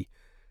key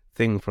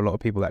thing for a lot of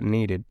people that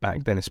needed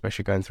back then,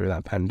 especially going through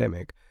that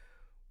pandemic.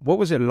 What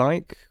was it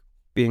like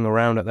being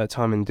around at that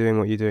time and doing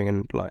what you're doing,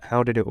 and like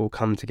how did it all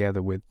come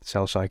together with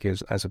Sales Psyche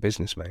as a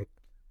business, mate?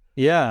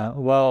 Yeah,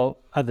 well,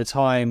 at the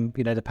time,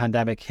 you know, the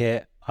pandemic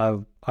hit.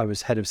 I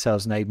was head of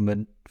sales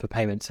enablement for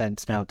Payment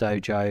Sense, now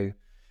Dojo.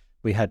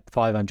 We had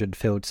 500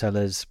 field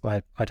sellers.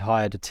 I'd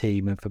hired a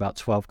team of about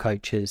 12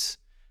 coaches.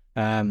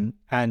 And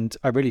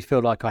I really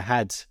feel like I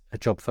had a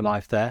job for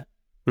life there.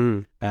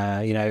 You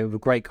know, a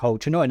great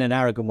culture, not in an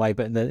arrogant way,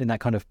 but in that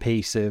kind of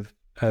piece of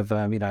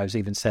you know, I was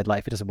even said, like,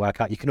 if it doesn't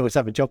work out, you can always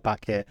have a job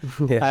back here.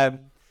 Yeah.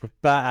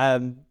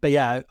 But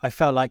yeah, I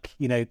felt like,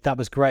 you know, that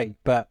was great.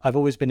 But I've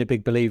always been a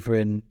big believer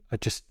in, I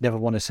just never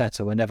want to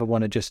settle. I never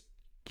want to just,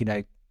 you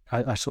know,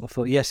 I sort of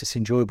thought, yes, it's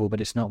enjoyable,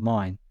 but it's not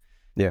mine.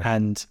 Yeah.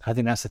 And I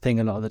think that's the thing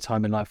a lot of the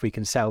time in life, we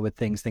can settle with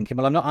things thinking,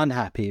 well, I'm not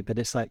unhappy, but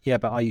it's like, yeah,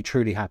 but are you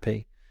truly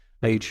happy?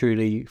 Are you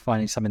truly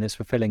finding something that's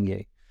fulfilling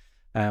you?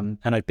 And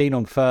I'd been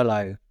on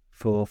furlough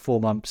for 4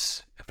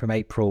 months from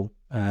April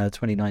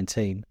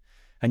 2019.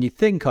 And you'd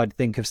think I'd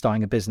think of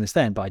starting a business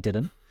then, but I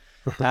didn't.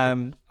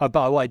 But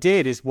what I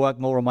did is work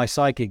more on my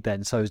side gig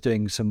then. So I was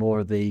doing some more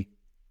of the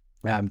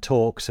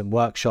talks and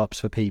workshops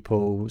for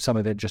people, some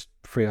of it just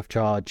free of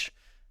charge,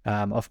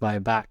 off my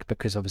own back,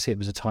 because obviously it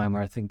was a time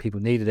where I think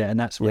people needed it. And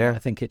that's when I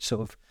think it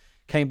sort of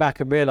came back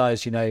and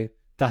realized, you know,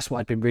 that's what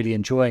I'd been really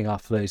enjoying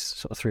after those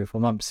sort of 3 or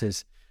 4 months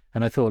is,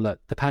 and I thought, look,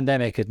 the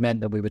pandemic had meant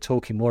that we were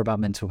talking more about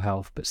mental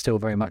health, but still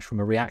very much from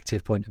a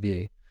reactive point of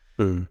view.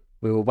 We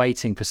were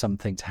waiting for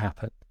something to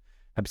happen,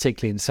 and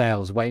particularly in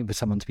sales, waiting for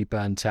someone to be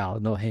burnt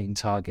out, not hitting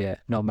target,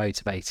 not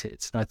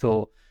motivated. And I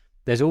thought,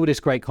 there's all this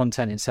great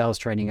content in sales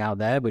training out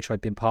there, which I'd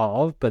been part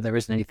of, but there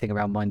isn't anything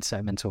around mindset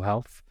and mental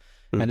health.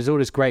 And there's all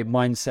this great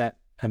mindset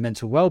and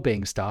mental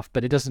well-being stuff,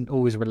 but it doesn't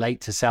always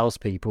relate to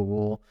salespeople,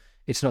 or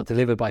it's not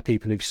delivered by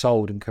people who've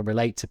sold and can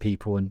relate to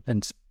people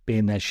and be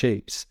in their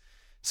shoes.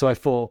 So I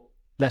thought,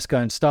 let's go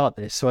and start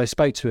this. So I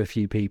spoke to a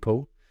few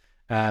people,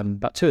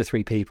 about 2 or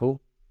 3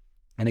 people.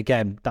 And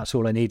again, that's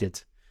all I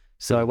needed.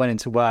 So I went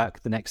into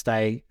work the next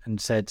day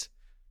and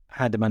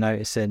handed my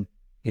notice in,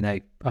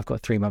 I've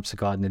got 3 months of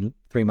gardening,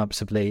 3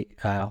 months of leave,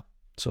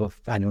 sort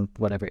of annual,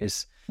 whatever it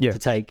is to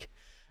take.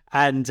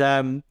 And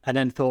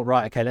then thought,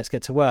 right, okay, let's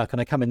get to work.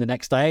 And I come in the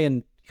next day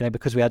and,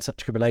 because we had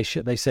such a good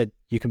relationship, they said,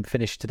 you can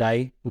finish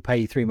today. We'll pay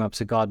you 3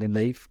 months of gardening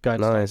leave. Go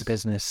and start the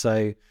business.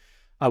 So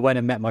I went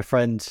and met my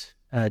friend,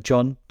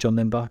 John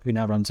Limber, who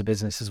now runs a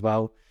business as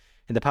well,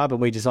 in the pub.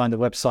 And we designed the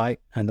website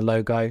and the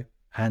logo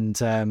and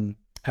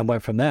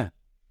went from there.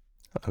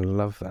 I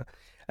love that.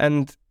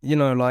 And,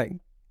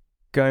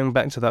 going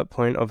back to that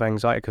point of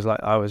anxiety, because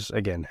I was,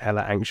 again,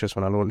 hella anxious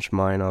when I launched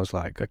mine. I was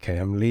like, okay,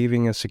 I'm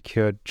leaving a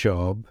secured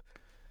job,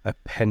 a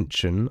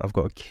pension. I've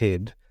got a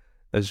kid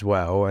as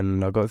well,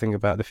 and I've got to think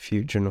about the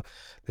future. And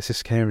this is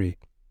scary,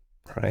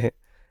 right?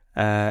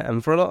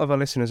 And for a lot of our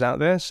listeners out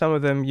there, some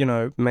of them,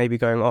 may be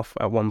going off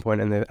at one point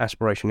and the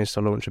aspiration is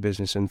to launch a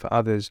business, and for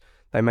others,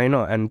 they may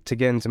not. And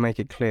to make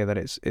it clear that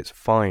it's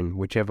fine,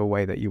 whichever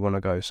way that you want to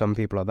go. Some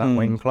people are that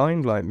way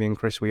inclined, like me and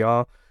Chris, we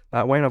are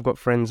that way, and I've got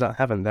friends that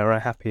haven't. They're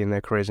happy in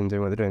their careers and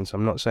doing what they're doing, so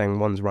I'm not saying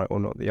one's right or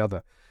not the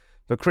other.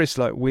 But Chris,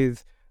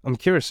 I'm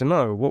curious to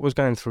know what was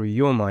going through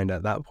your mind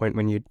at that point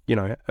when you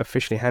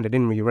officially handed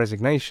in your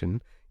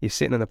resignation. You're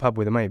sitting in the pub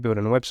with a mate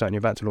building a website and you're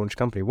about to launch a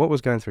company. What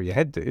was going through your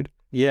head, dude?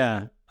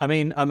 Yeah. I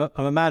mean, I'm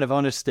a man of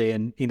honesty,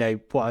 and,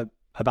 what I'm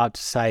about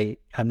to say,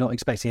 I'm not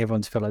expecting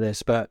everyone to feel like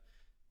this, but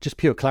just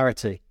pure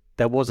clarity.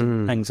 There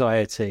wasn't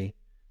anxiety.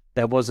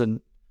 There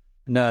wasn't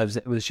nerves.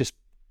 It was just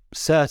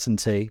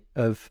certainty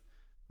of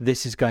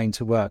this is going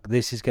to work.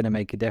 This is going to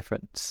make a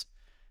difference.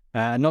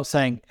 I'm not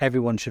saying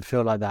everyone should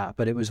feel like that,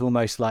 but it was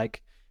almost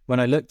like when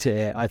I looked at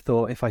it, I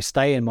thought, if I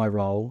stay in my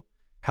role,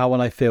 how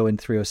will I feel in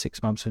 3 or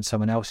 6 months when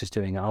someone else is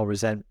doing it? I'll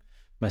resent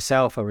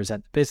myself, I'll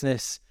resent the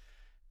business,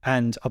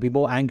 and I'll be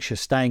more anxious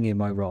staying in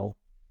my role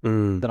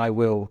than I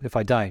will if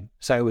I don't.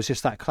 So it was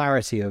just that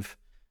clarity of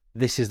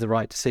this is the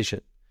right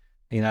decision.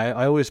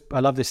 I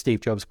love this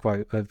Steve Jobs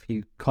quote of,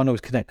 you can't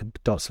always connect the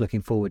dots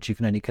looking forwards, you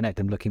can only connect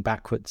them looking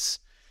backwards.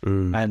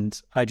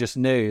 And I just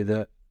knew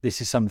that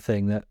this is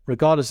something that,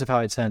 regardless of how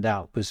it turned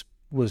out, was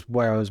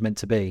where I was meant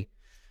to be.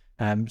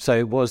 So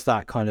it was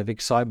that kind of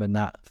excitement,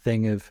 that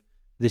thing of,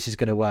 this is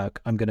going to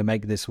work. I'm going to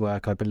make this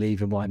work. I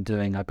believe in what I'm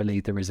doing. I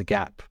believe there is a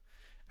gap.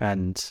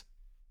 And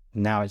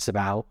now it's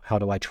about, how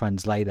do I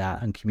translate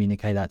that and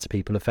communicate that to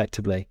people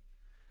effectively?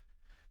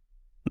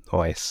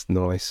 Nice.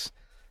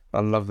 I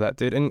love that,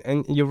 dude.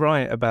 And you're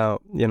right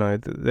about,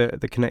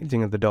 the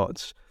connecting of the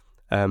dots,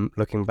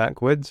 looking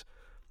backwards.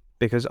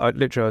 Because I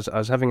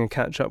was having a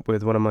catch up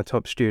with one of my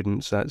top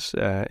students that's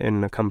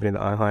in a company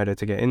that I hired her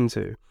to get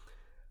into.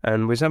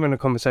 And we was having a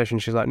conversation.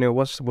 She's like, Neil,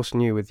 what's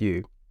new with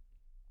you?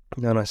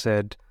 And I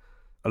said,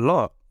 a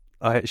lot.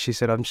 She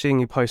said, I'm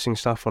seeing you posting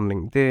stuff on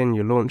LinkedIn,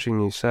 you're launching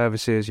new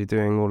services, you're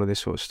doing all of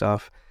this sort of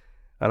stuff.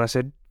 And I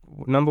said,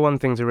 number one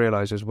thing to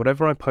realize is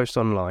whatever I post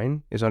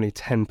online is only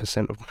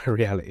 10% of my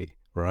reality,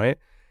 right?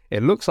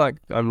 It looks like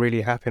I'm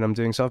really happy and I'm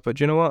doing stuff, but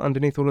do you know what?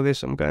 Underneath all of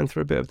this, I'm going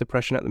through a bit of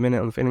depression at the minute.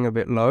 I'm feeling a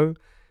bit low,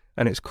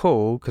 and it's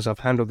cool because I've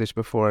handled this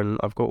before and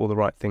I've got all the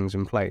right things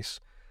in place.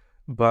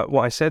 But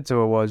what I said to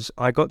her was,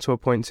 I got to a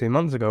point 2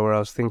 months ago where I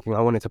was thinking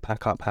I wanted to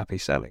pack up happy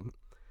selling.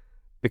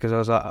 Because I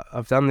was like,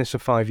 I've done this for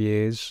 5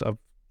 years, I've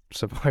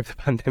survived the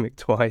pandemic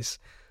twice,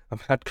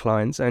 I've had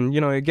clients, and,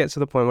 it gets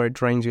to the point where it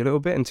drains you a little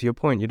bit, and to your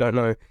point, you don't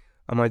know,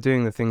 am I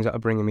doing the things that are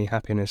bringing me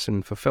happiness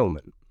and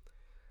fulfillment?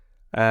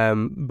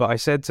 But I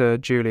said to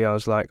Julie, I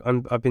was like,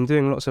 I've been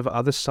doing lots of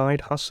other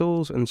side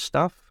hustles and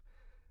stuff,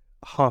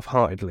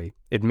 half-heartedly,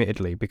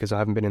 admittedly, because I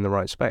haven't been in the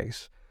right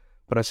space.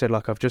 But I said,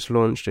 I've just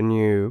launched a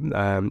new,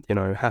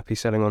 happy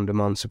selling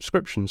on-demand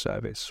subscription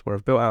service where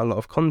I've built out a lot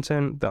of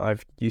content that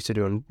I've used to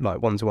do on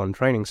one-to-one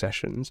training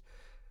sessions.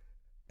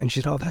 And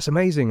she said, oh, that's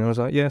amazing. And I was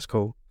like, yeah, it's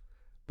cool.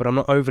 But I'm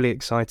not overly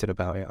excited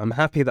about it. I'm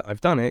happy that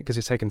I've done it because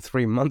it's taken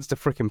 3 months to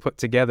freaking put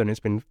together and it's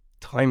been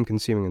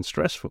time-consuming and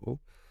stressful.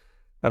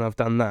 And I've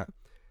done that.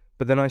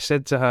 But then I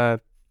said to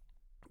her,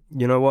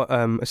 you know what,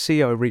 a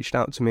CEO reached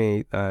out to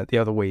me the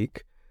other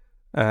week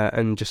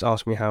and just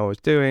asked me how I was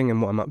doing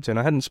and what I'm up to. And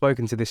I hadn't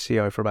spoken to this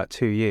CEO for about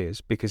 2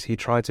 years because he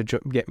tried to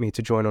get me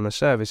to join on a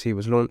service he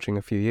was launching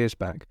a few years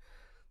back.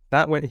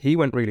 He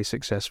went really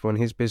successful and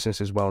his business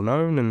is well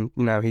known, and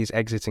now he's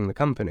exiting the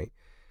company.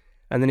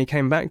 And then he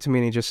came back to me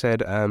and he just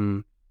said,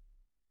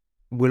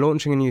 we're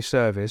launching a new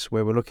service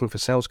where we're looking for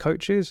sales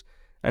coaches,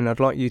 and I'd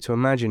like you to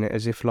imagine it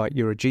as if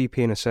you're a GP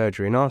in a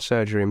surgery, in our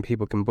surgery, and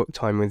people can book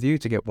time with you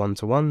to get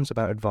one-to-ones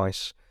about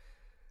advice.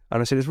 And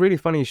I said, it's really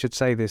funny you should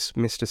say this,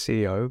 Mr.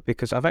 CEO,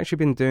 because I've actually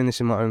been doing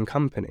this in my own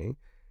company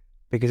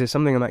because it's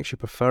something I'm actually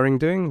preferring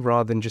doing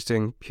rather than just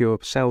doing pure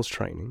sales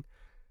training.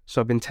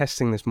 So I've been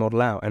testing this model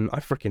out and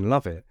I freaking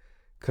love it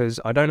because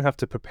I don't have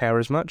to prepare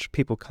as much.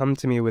 People come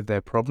to me with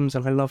their problems,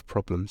 and I love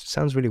problems. It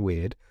sounds really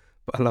weird,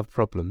 but I love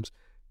problems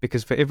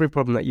because for every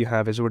problem that you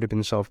have has already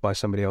been solved by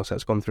somebody else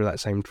that's gone through that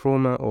same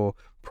trauma or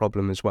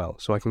problem as well.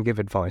 So I can give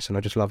advice and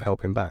I just love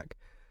helping back.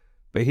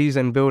 But he's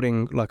then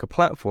building like a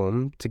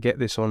platform to get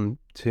this on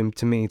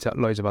to me, to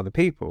loads of other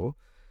people.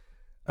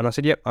 And I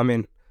said, yep, I'm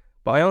in.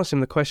 But I asked him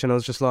the question, I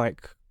was just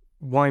like,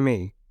 why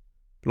me?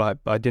 Like,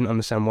 I didn't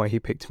understand why he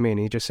picked me. And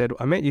he just said,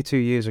 I met you 2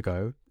 years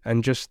ago,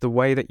 and just the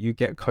way that you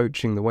get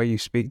coaching, the way you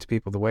speak to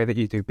people, the way that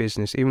you do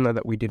business, even though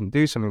that we didn't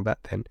do something back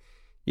then,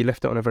 you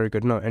left it on a very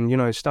good note. And, you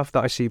know, stuff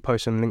that I see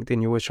post on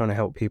LinkedIn, you're always trying to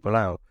help people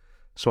out.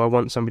 So I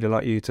want somebody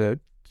like you to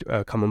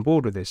come on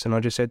board with this. And I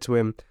just said to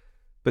him,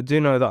 but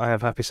do know that I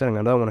have happy selling.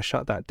 I don't want to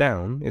shut that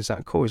down. Is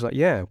that cool? He's like,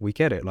 yeah, we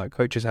get it. Like,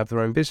 coaches have their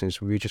own business.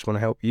 We just want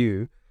to help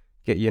you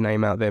get your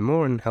name out there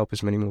more and help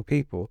as many more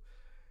people.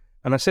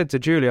 And I said to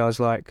Julia, I was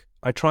like,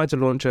 I tried to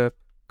launch a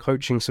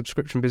coaching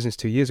subscription business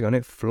 2 years ago, and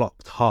it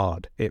flopped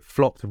hard. It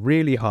flopped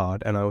really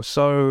hard, and I was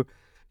so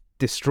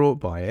distraught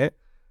by it.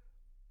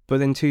 But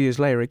then 2 years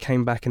later, it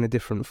came back in a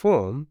different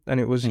form, and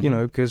it was, you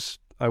know, because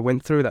I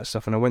went through that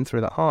stuff, and I went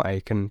through that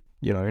heartache, and,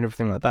 you know, and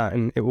everything like that,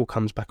 and it all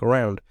comes back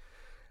around.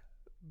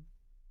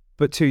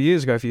 But 2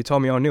 years ago, if you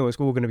told me, oh, Neil, it's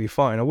all going to be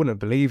fine, I wouldn't have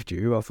believed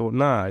you. I thought,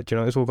 nah, you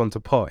know, it's all gone to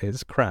pot.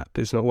 It's crap.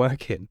 It's not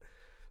working.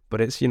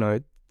 But it's, you know,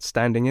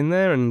 standing in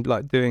there and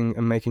like doing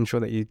and making sure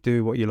that you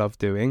do what you love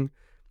doing,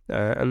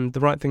 and the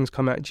right things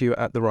come at you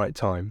at the right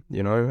time,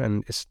 you know.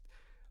 And it's,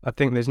 I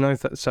think there's no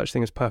such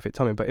thing as perfect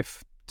timing. But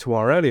if, to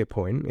our earlier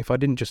point, if I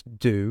didn't just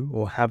do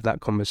or have that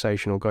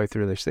conversation or go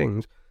through those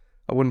things,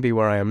 I wouldn't be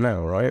where I am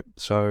now, right?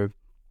 So,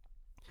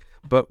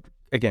 but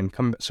again,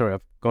 sorry,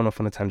 I've gone off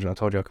on a tangent. I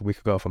told you we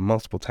could go off on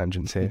multiple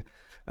tangents here.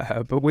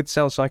 But with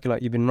Sales Psyche,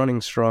 like, you've been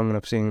running strong, and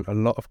I've seen a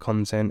lot of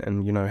content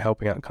and, you know,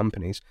 helping out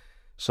companies.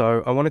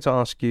 So I wanted to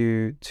ask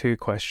you 2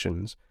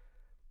 questions.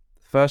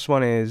 First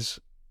one is,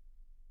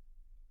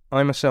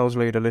 I'm a sales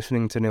leader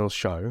listening to Neil's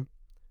show,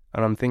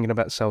 and I'm thinking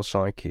about Sales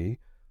Psyche.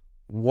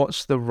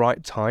 What's the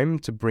right time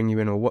to bring you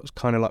in, or what's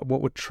kind of like,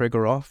 what would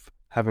trigger off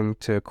having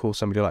to call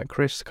somebody like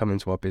Chris to come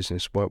into our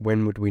business?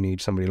 When would we need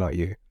somebody like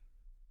you?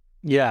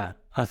 Yeah,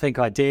 I think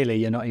ideally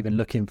you're not even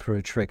looking for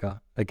a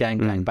trigger. Again,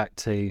 going back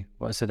to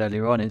what I said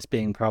earlier on, it's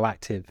being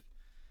proactive.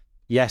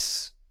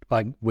 Yes,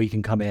 like, we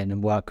can come in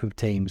and work with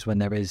teams when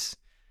there is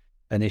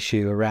an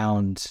issue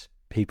around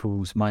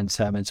people's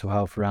mindset, mental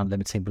health, around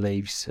limiting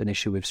beliefs, an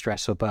issue with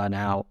stress or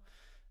burnout,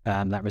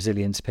 that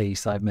resilience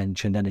piece that I've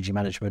mentioned, energy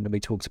management that we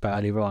talked about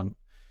earlier on.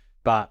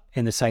 But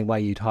in the same way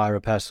you'd hire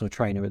a personal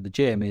trainer at the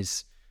gym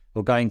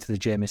or going to the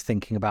gym is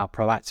thinking about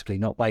proactively,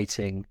 not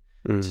waiting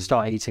to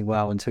start eating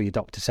well until your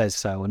doctor says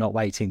so, or not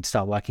waiting to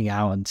start working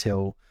out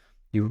until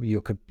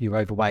you're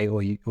overweight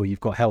or you've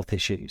got health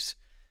issues.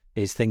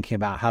 Is thinking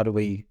about how do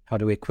we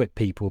equip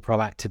people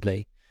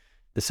proactively,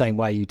 the same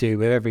way you do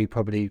with every,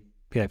 probably,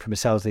 you know, from a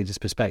sales leader's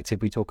perspective,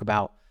 we talk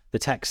about the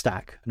tech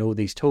stack and all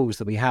these tools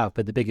that we have,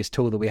 but the biggest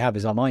tool that we have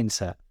is our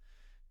mindset.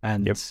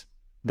 And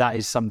that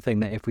is something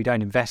that if we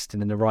don't invest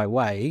in the right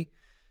way,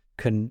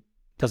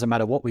 doesn't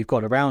matter what we've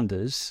got around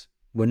us,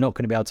 we're not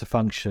going to be able to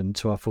function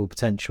to our full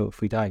potential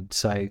if we don't.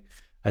 So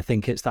I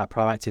think it's that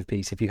proactive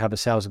piece. If you have a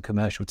sales and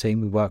commercial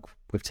team, we work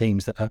with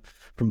teams that are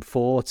from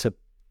 4 to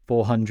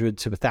 400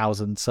 to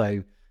 1,000.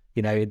 So,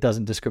 you know, it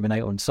doesn't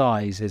discriminate on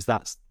size.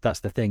 That's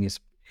the thing, is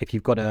if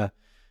you've got a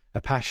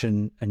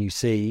passion and you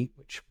see,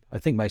 which I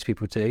think most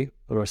people do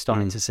or are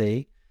starting to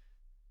see,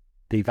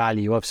 the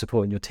value of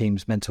supporting your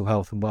team's mental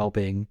health and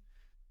well-being,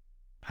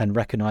 and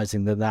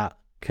recognizing that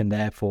can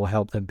therefore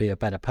help them be a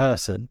better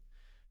person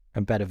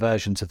and better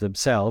versions of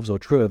themselves, or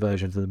truer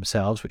versions of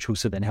themselves, which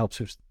also then helps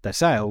with their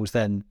sales,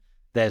 then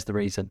there's the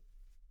reason.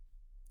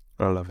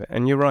 I love it.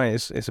 And you're right,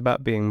 it's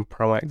about being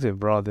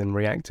proactive rather than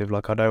reactive.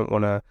 Like, I don't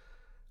want to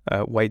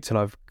wait till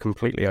I've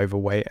completely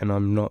overweight and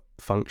I'm not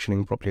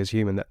functioning properly as a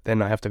human, that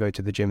then I have to go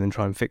to the gym and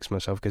try and fix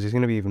myself, because it's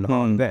going to be even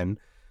harder then.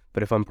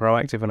 But if I'm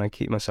proactive and I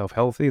keep myself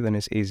healthy, then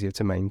it's easier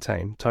to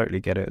maintain.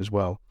 Totally get it as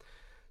well.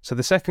 So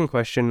the second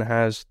question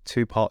has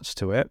 2 parts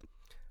to it.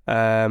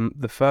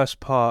 The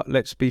first part,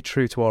 let's be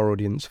true to our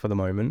audience for the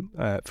moment.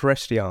 For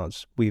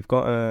SDRs, we've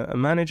got a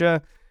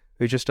manager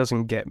who just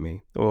doesn't get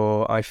me,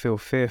 or I feel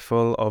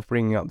fearful of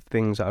bringing up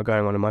things that are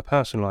going on in my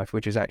personal life,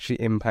 which is actually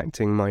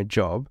impacting my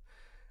job.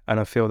 And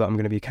I feel that I'm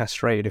going to be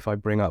castrated if I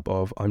bring up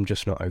I'm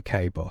just not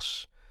okay,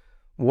 boss.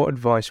 What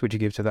advice would you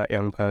give to that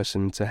young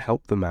person to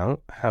help them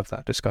out, have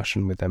that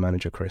discussion with their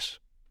manager, Chris?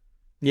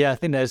 Yeah, I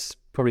think there's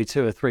probably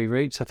 2 or 3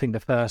 routes. I think the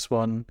first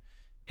one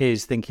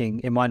is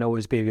thinking, it might not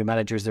always be your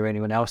manager. Is there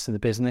anyone else in the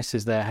business?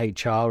 Is there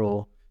HR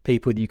or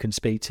people that you can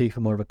speak to for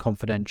more of a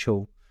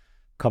confidential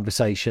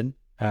conversation?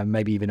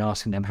 Maybe even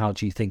asking them, how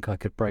do you think I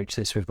could broach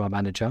this with my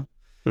manager?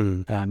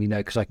 You know,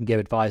 because I can give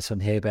advice on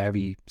here, but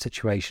every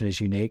situation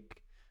is unique.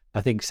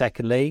 I think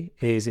secondly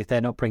is, if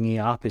they're not bringing it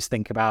up, is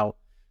think about,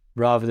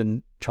 rather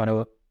than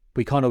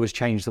we can't always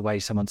change the way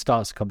someone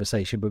starts a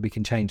conversation, but we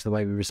can change the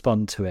way we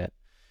respond to it.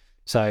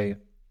 So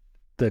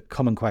the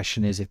common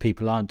question is, if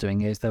people aren't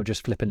doing it, they'll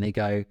just flippantly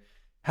go,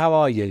 how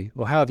are you?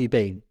 Or how have you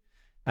been?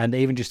 And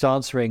even just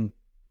answering,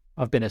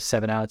 I've been a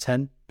 7 out of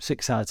 10,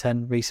 6 out of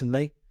 10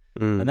 recently.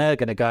 And they're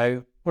going to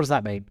go, what does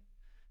that mean?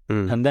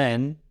 And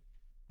then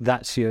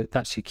that's your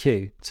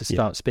cue to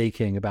start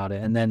speaking about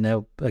it. And then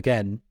they'll,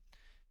 again,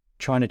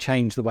 trying to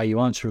change the way you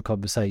answer a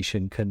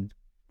conversation can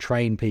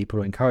train people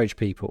or encourage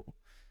people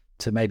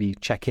to maybe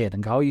check in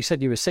and go, oh, you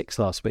said you were 6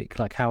 last week.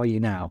 Like, how are you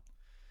now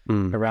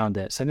around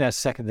it? So that's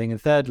the second thing.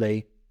 And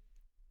thirdly,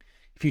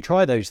 if you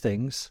try those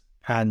things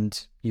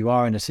and you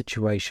are in a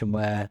situation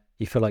where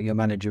you feel like your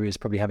manager is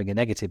probably having a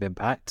negative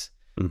impact,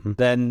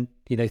 then,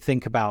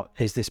 think about,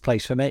 is this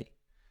place for me?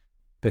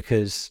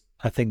 Because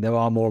I think there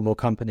are more and more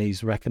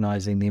companies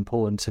recognizing the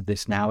importance of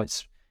this now.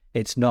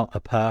 It's not a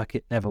perk.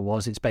 It never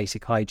was. It's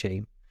basic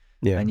hygiene.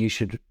 Yeah. And you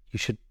should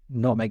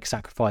not make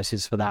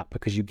sacrifices for that,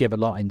 because you give a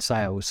lot in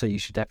sales. So you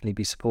should definitely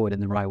be supported in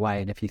the right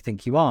way. And if you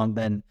think you aren't,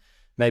 then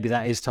maybe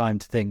that is time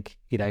to think,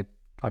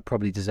 I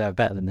probably deserve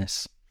better than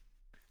this.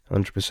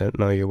 100%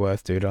 know your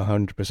worth, dude.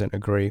 100%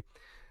 agree.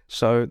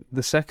 So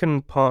the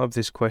second part of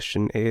this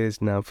question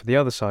is now for the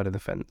other side of the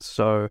fence.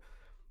 So,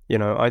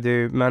 I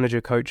do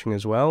manager coaching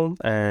as well.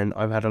 And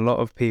I've had a lot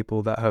of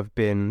people that have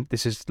been,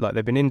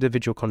 they've been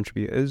individual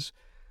contributors.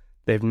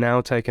 They've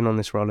now taken on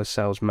this role as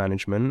sales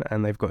management,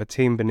 and they've got a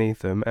team beneath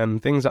them.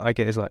 And things that I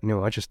get is like,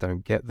 no, I just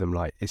don't get them.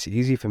 Like, it's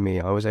easy for me.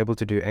 I was able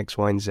to do X,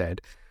 Y, and Z.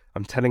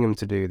 I'm telling them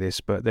to do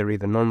this, but they're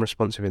either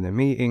non-responsive in their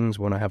meetings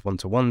when I have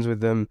one-to-ones with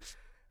them.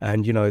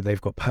 And,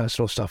 they've got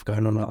personal stuff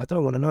going on. Like, I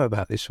don't want to know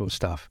about this sort of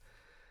stuff.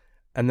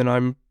 And then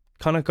I'm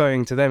kind of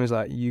going to them is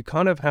like, you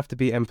kind of have to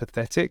be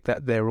empathetic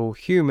that they're all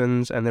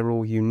humans and they're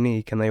all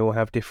unique and they all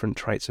have different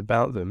traits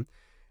about them.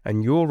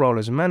 And your role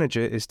as a manager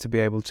is to be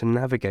able to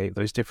navigate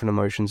those different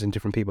emotions in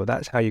different people.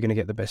 That's how you're going to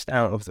get the best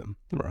out of them,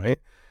 right?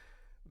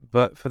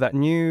 But for that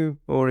new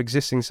or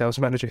existing sales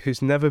manager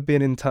who's never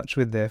been in touch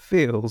with their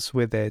fields,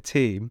 with their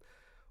team,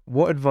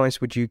 what advice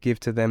would you give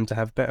to them to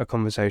have better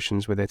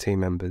conversations with their team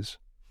members?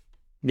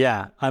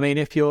 Yeah, I mean,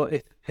 if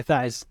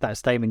that is that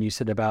statement you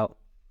said about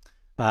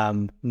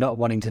not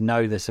wanting to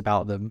know this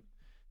about them,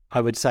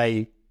 I would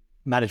say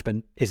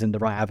management isn't the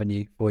right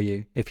avenue for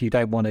you if you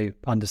don't want to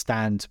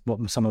understand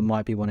what someone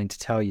might be wanting to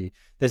tell you.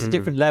 There's a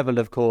different level,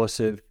 of course,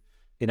 of,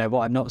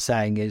 what I'm not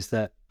saying is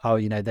that,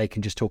 they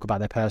can just talk about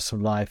their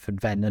personal life and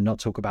vent and not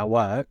talk about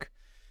work.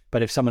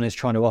 But if someone is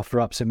trying to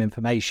offer up some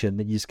information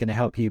that is going to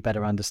help you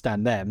better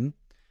understand them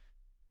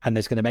and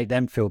that's going to make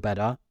them feel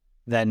better,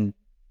 then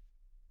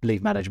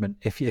leave management.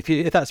 If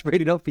that's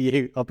really not for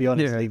you, I'll be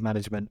honest, leave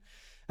management.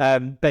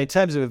 But in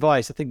terms of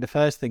advice, I think the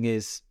first thing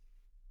is,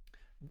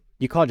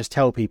 you can't just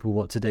tell people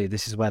what to do.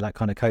 This is where that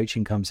kind of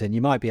coaching comes in.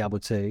 You might be able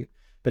to,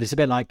 but it's a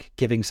bit like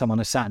giving someone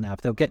a sat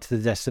nav. They'll get to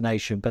the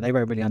destination, but they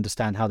won't really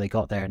understand how they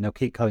got there, and they'll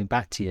keep coming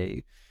back to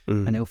you.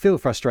 And it'll feel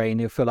frustrating.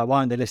 You'll feel like, why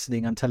aren't they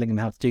listening? I'm telling them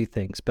how to do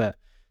things. But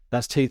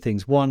that's two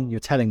things. One,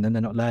 you're telling them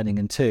they're not learning.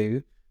 And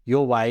two,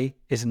 your way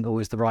isn't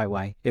always the right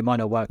way. It might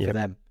not work for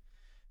them.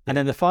 And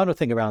then the final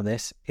thing around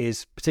this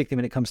is,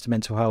 particularly when it comes to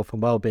mental health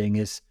and well-being,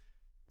 is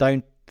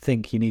don't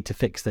think you need to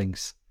fix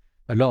things.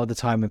 A lot of the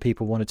time when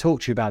people want to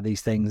talk to you about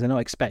these things, they're not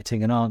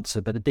expecting an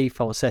answer, but the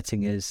default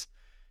setting is,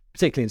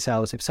 particularly in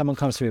sales, if someone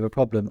comes to me with a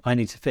problem, I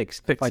need to fix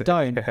it. If I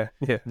don't,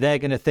 they're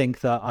going to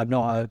think that I'm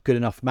not a good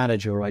enough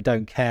manager, or I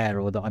don't care,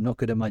 or that I'm not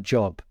good at my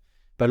job.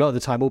 But a lot of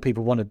the time, all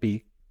people want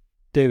to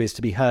do is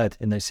to be heard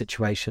in those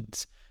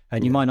situations.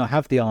 And you might not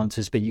have the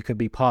answers, but you can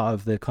be part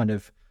of the kind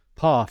of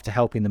path to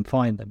helping them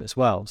find them as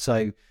well.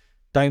 So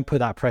don't put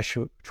that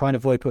pressure, try and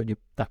avoid putting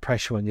that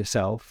pressure on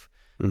yourself,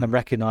 and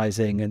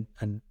recognizing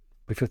and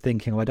if you're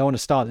thinking, I don't want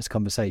to start this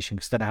conversation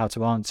because I don't know how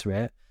to answer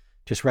it,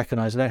 just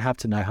recognize I don't have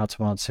to know how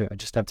to answer it. I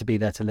just have to be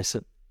there to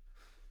listen.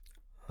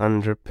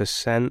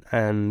 100%.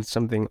 And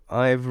something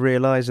I've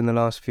realized in the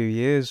last few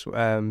years,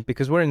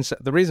 because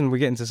the reason we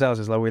get into sales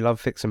is like we love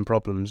fixing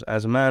problems.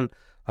 As a man,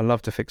 I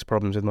love to fix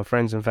problems with my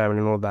friends and family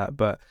and all that.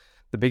 But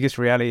the biggest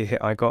reality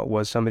hit I got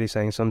was somebody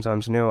saying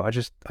sometimes, Neil,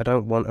 I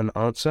don't want an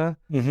answer.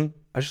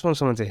 I just want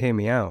someone to hear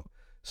me out.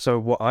 So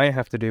what I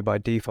have to do by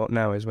default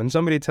now is when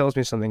somebody tells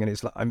me something and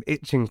it's like, I'm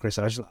itching, Chris,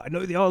 I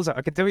know the answer,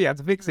 I can tell you how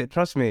to fix it,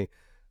 trust me.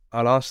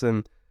 I'll ask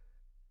them,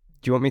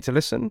 do you want me to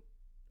listen?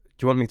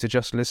 Do you want me to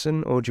just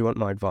listen, or do you want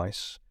my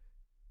advice?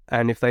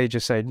 And if they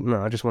just say,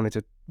 no, I just wanted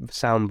to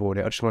soundboard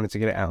it, I just wanted to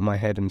get it out of my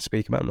head and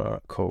speak about it, I'm like, all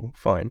right, cool,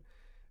 fine.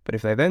 But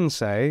if they then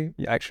say,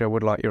 actually, I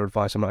would like your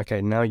advice, I'm like,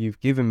 okay, now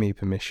you've given me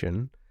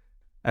permission,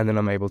 and then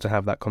I'm able to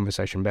have that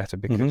conversation better,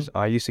 because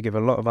I used to give a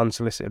lot of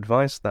unsolicited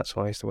advice. That's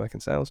why I used to work in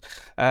sales,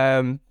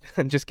 and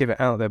just give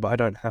it out there, but I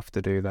don't have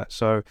to do that.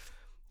 So,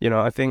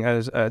 I think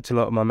as to a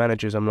lot of my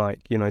managers, I'm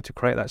like, to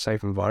create that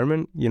safe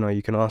environment,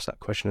 you can ask that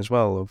question as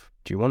well of,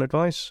 do you want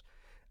advice?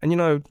 And,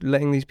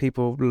 letting these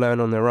people learn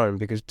on their own,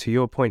 because to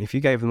your point, if you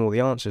gave them all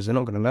the answers, they're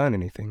not going to learn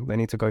anything. They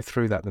need to go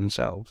through that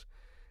themselves.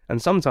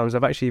 And sometimes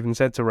I've actually even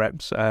said to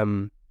reps,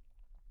 I'm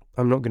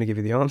not going to give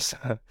you the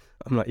answer.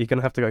 I'm like, you're going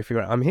to have to go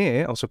figure out, I'm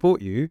here, I'll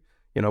support you.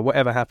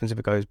 Whatever happens, if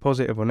it goes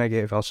positive or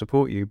negative, I'll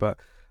support you. But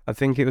I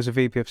think it was a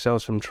VP of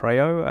sales from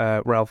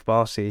Treo, Ralph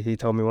Barcy. He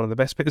told me one of the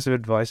best bits of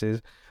advice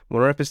is,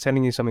 when a rep is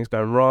telling you something's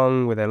going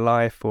wrong with their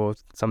life or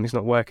something's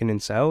not working in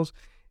sales,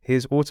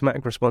 his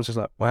automatic response is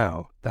like,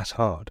 wow, that's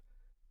hard.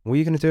 What are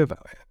you going to do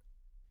about it?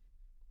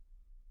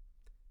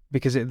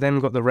 Because it then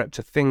got the rep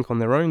to think on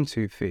their own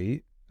 2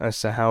 feet as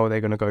to how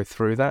they're going to go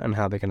through that and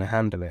how they're going to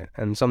handle it.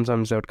 And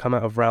sometimes they would come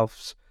out of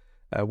Ralph's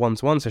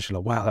one-to-one session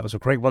like, wow, that was a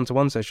great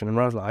one-to-one session. And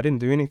Ralph's like, I didn't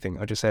do anything.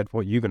 I just said,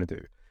 what are you going to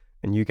do?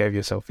 And you gave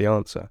yourself the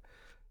answer.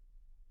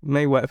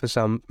 May work for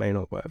some, may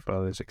not work for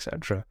others,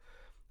 etc.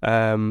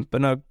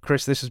 But no,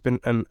 Chris, this has been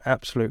an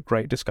absolute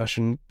great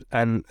discussion.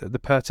 And the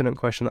pertinent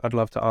question that I'd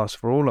love to ask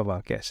for all of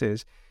our guests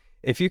is,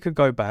 if you could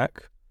go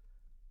back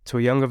to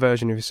a younger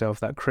version of yourself,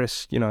 that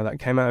Chris, that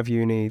came out of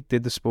uni,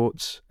 did the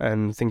sports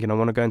and thinking, I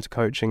want to go into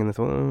coaching, and they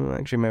thought,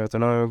 actually, maybe I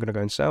don't know, I'm going to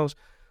go in sales.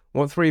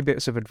 What 3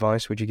 bits of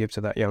advice would you give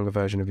to that younger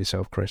version of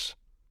yourself, Chris?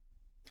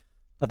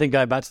 I think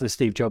going back to the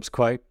Steve Jobs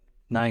quote,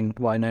 knowing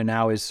what I know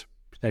now is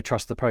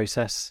trust the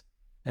process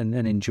and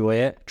enjoy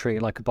it. Treat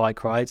it like a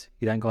bike ride.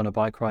 You don't go on a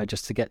bike ride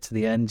just to get to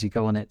the end. You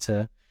go on it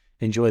to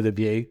enjoy the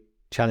view,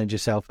 challenge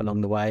yourself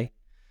along the way.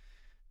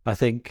 I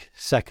think,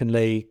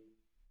 secondly,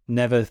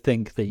 never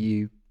think that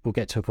you will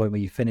get to a point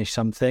where you finish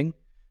something,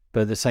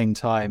 but at the same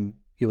time,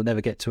 you will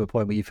never get to a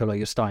point where you feel like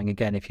you're starting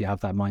again if you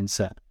have that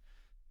mindset,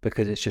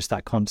 because it's just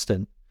that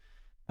constant.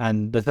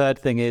 And the third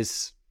thing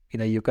is,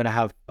 you're going to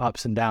have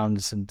ups and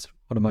downs. And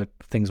one of my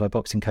things my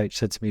boxing coach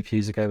said to me a few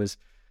years ago was,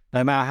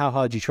 no matter how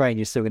hard you train,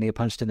 you're still going to get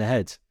punched in the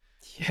head.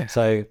 Yeah.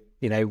 So,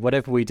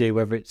 whatever we do,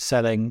 whether it's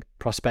selling,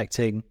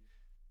 prospecting,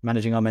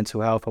 managing our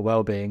mental health or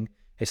well-being,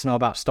 it's not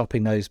about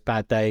stopping those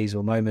bad days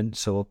or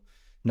moments or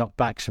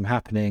knockbacks from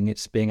happening.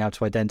 It's being able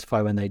to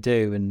identify when they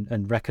do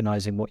and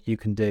recognizing what you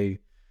can do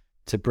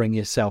to bring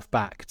yourself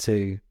back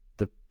to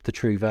the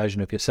true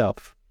version of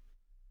yourself.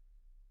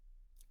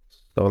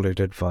 Solid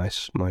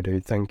advice, my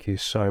dude. Thank you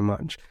so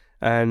much.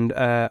 And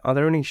are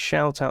there any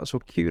shout outs or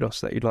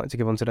kudos that you'd like to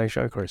give on today's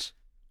show, Chris?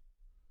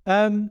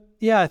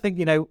 Yeah, I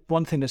think,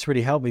 one thing that's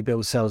really helped me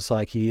build Sales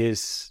Psyche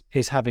is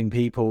having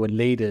people and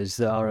leaders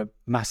that are a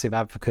massive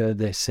advocate of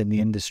this in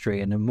the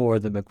industry, and more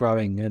of them are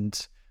growing.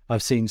 And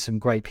I've seen some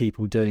great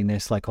people doing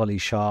this, like Ollie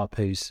Sharp,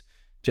 who's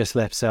just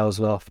left Sales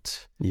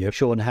Loft. Yep.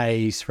 Sean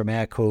Hayes from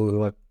Aircall,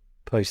 who I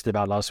posted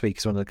about last week,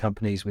 is one of the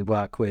companies we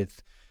work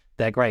with.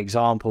 They're great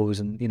examples.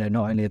 And,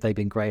 not only have they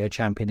been great at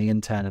championing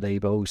internally,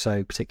 but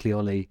also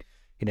particularly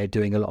Ollie,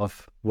 doing a lot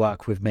of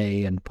work with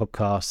me and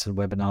podcasts and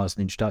webinars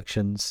and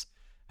introductions.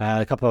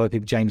 A couple of other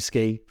people, James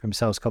Ski from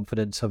Sales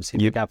Confidence, obviously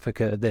a big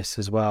advocate of this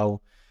as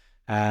well.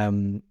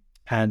 And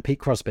Pete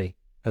Crosby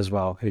as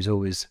well, who's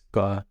always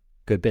got a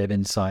good bit of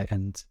insight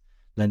and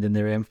lending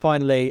their ear. And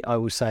finally, I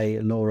will say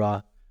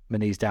Laura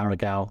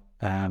Moniz-Darragal,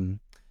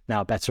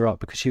 now Better Up,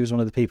 because she was one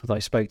of the people that I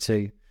spoke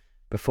to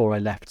before I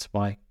left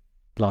my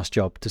last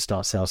job to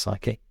start Sales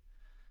Psyche.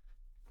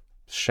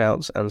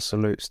 Shouts and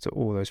salutes to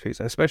all those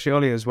people, especially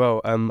Ollie as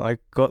well. I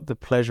got the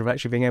pleasure of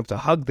actually being able to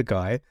hug the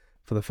guy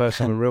for the first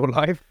time in real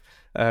life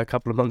a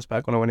couple of months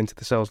back when I went into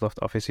the Sales Loft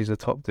office. He's a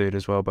top dude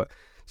as well, but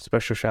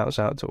special shouts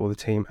out to all the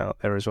team out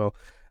there as well.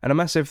 And a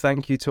massive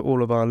thank you to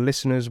all of our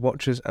listeners,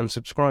 watchers and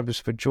subscribers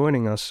for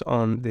joining us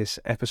on this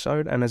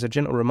episode. And as a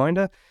gentle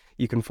reminder,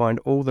 you can find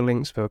all the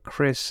links for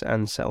Chris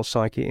and Sales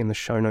Psyche in the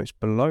show notes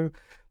below.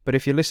 But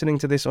if you're listening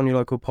to this on your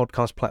local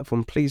podcast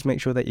platform, please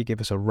make sure that you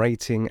give us a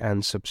rating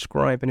and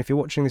subscribe. And if you're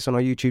watching this on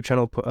our YouTube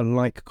channel, put a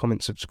like,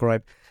 comment,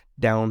 subscribe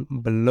down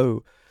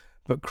below.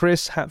 But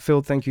Chris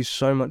Hatfield, thank you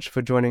so much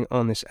for joining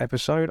on this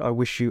episode. I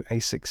wish you a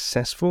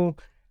successful,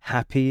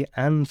 happy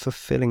and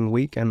fulfilling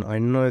week. And I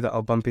know that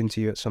I'll bump into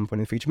you at some point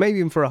in the future. Maybe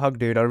even for a hug,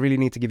 dude. I really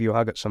need to give you a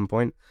hug at some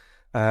point.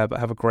 But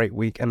have a great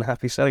week and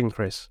happy selling,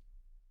 Chris.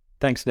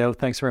 Thanks, Neil.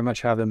 Thanks very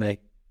much for having me.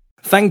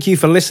 Thank you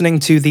for listening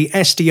to the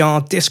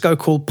SDR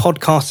DiscoCall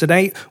podcast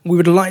today. We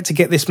would like to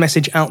get this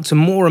message out to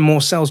more and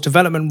more sales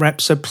development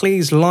reps, so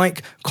please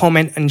like,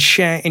 comment, and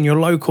share in your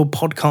local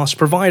podcast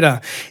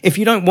provider. If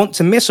you don't want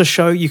to miss a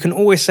show, you can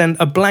always send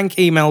a blank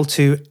email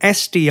to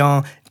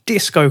SDR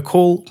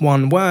DiscoCall,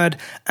 one word,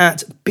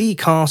 at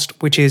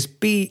bcast, which is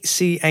bcast.email,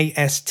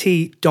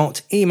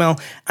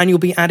 and you'll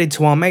be added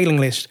to our mailing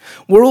list.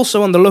 We're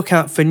also on the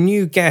lookout for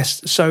new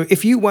guests, so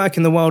if you work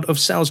in the world of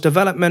sales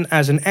development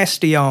as an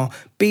SDR,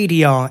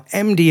 BDR,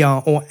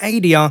 MDR, or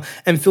ADR,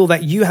 and feel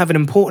that you have an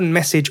important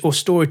message or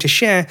story to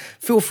share,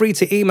 feel free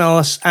to email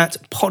us at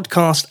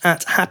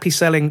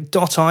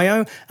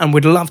podcast@happyselling.io, and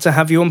we'd love to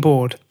have you on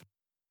board.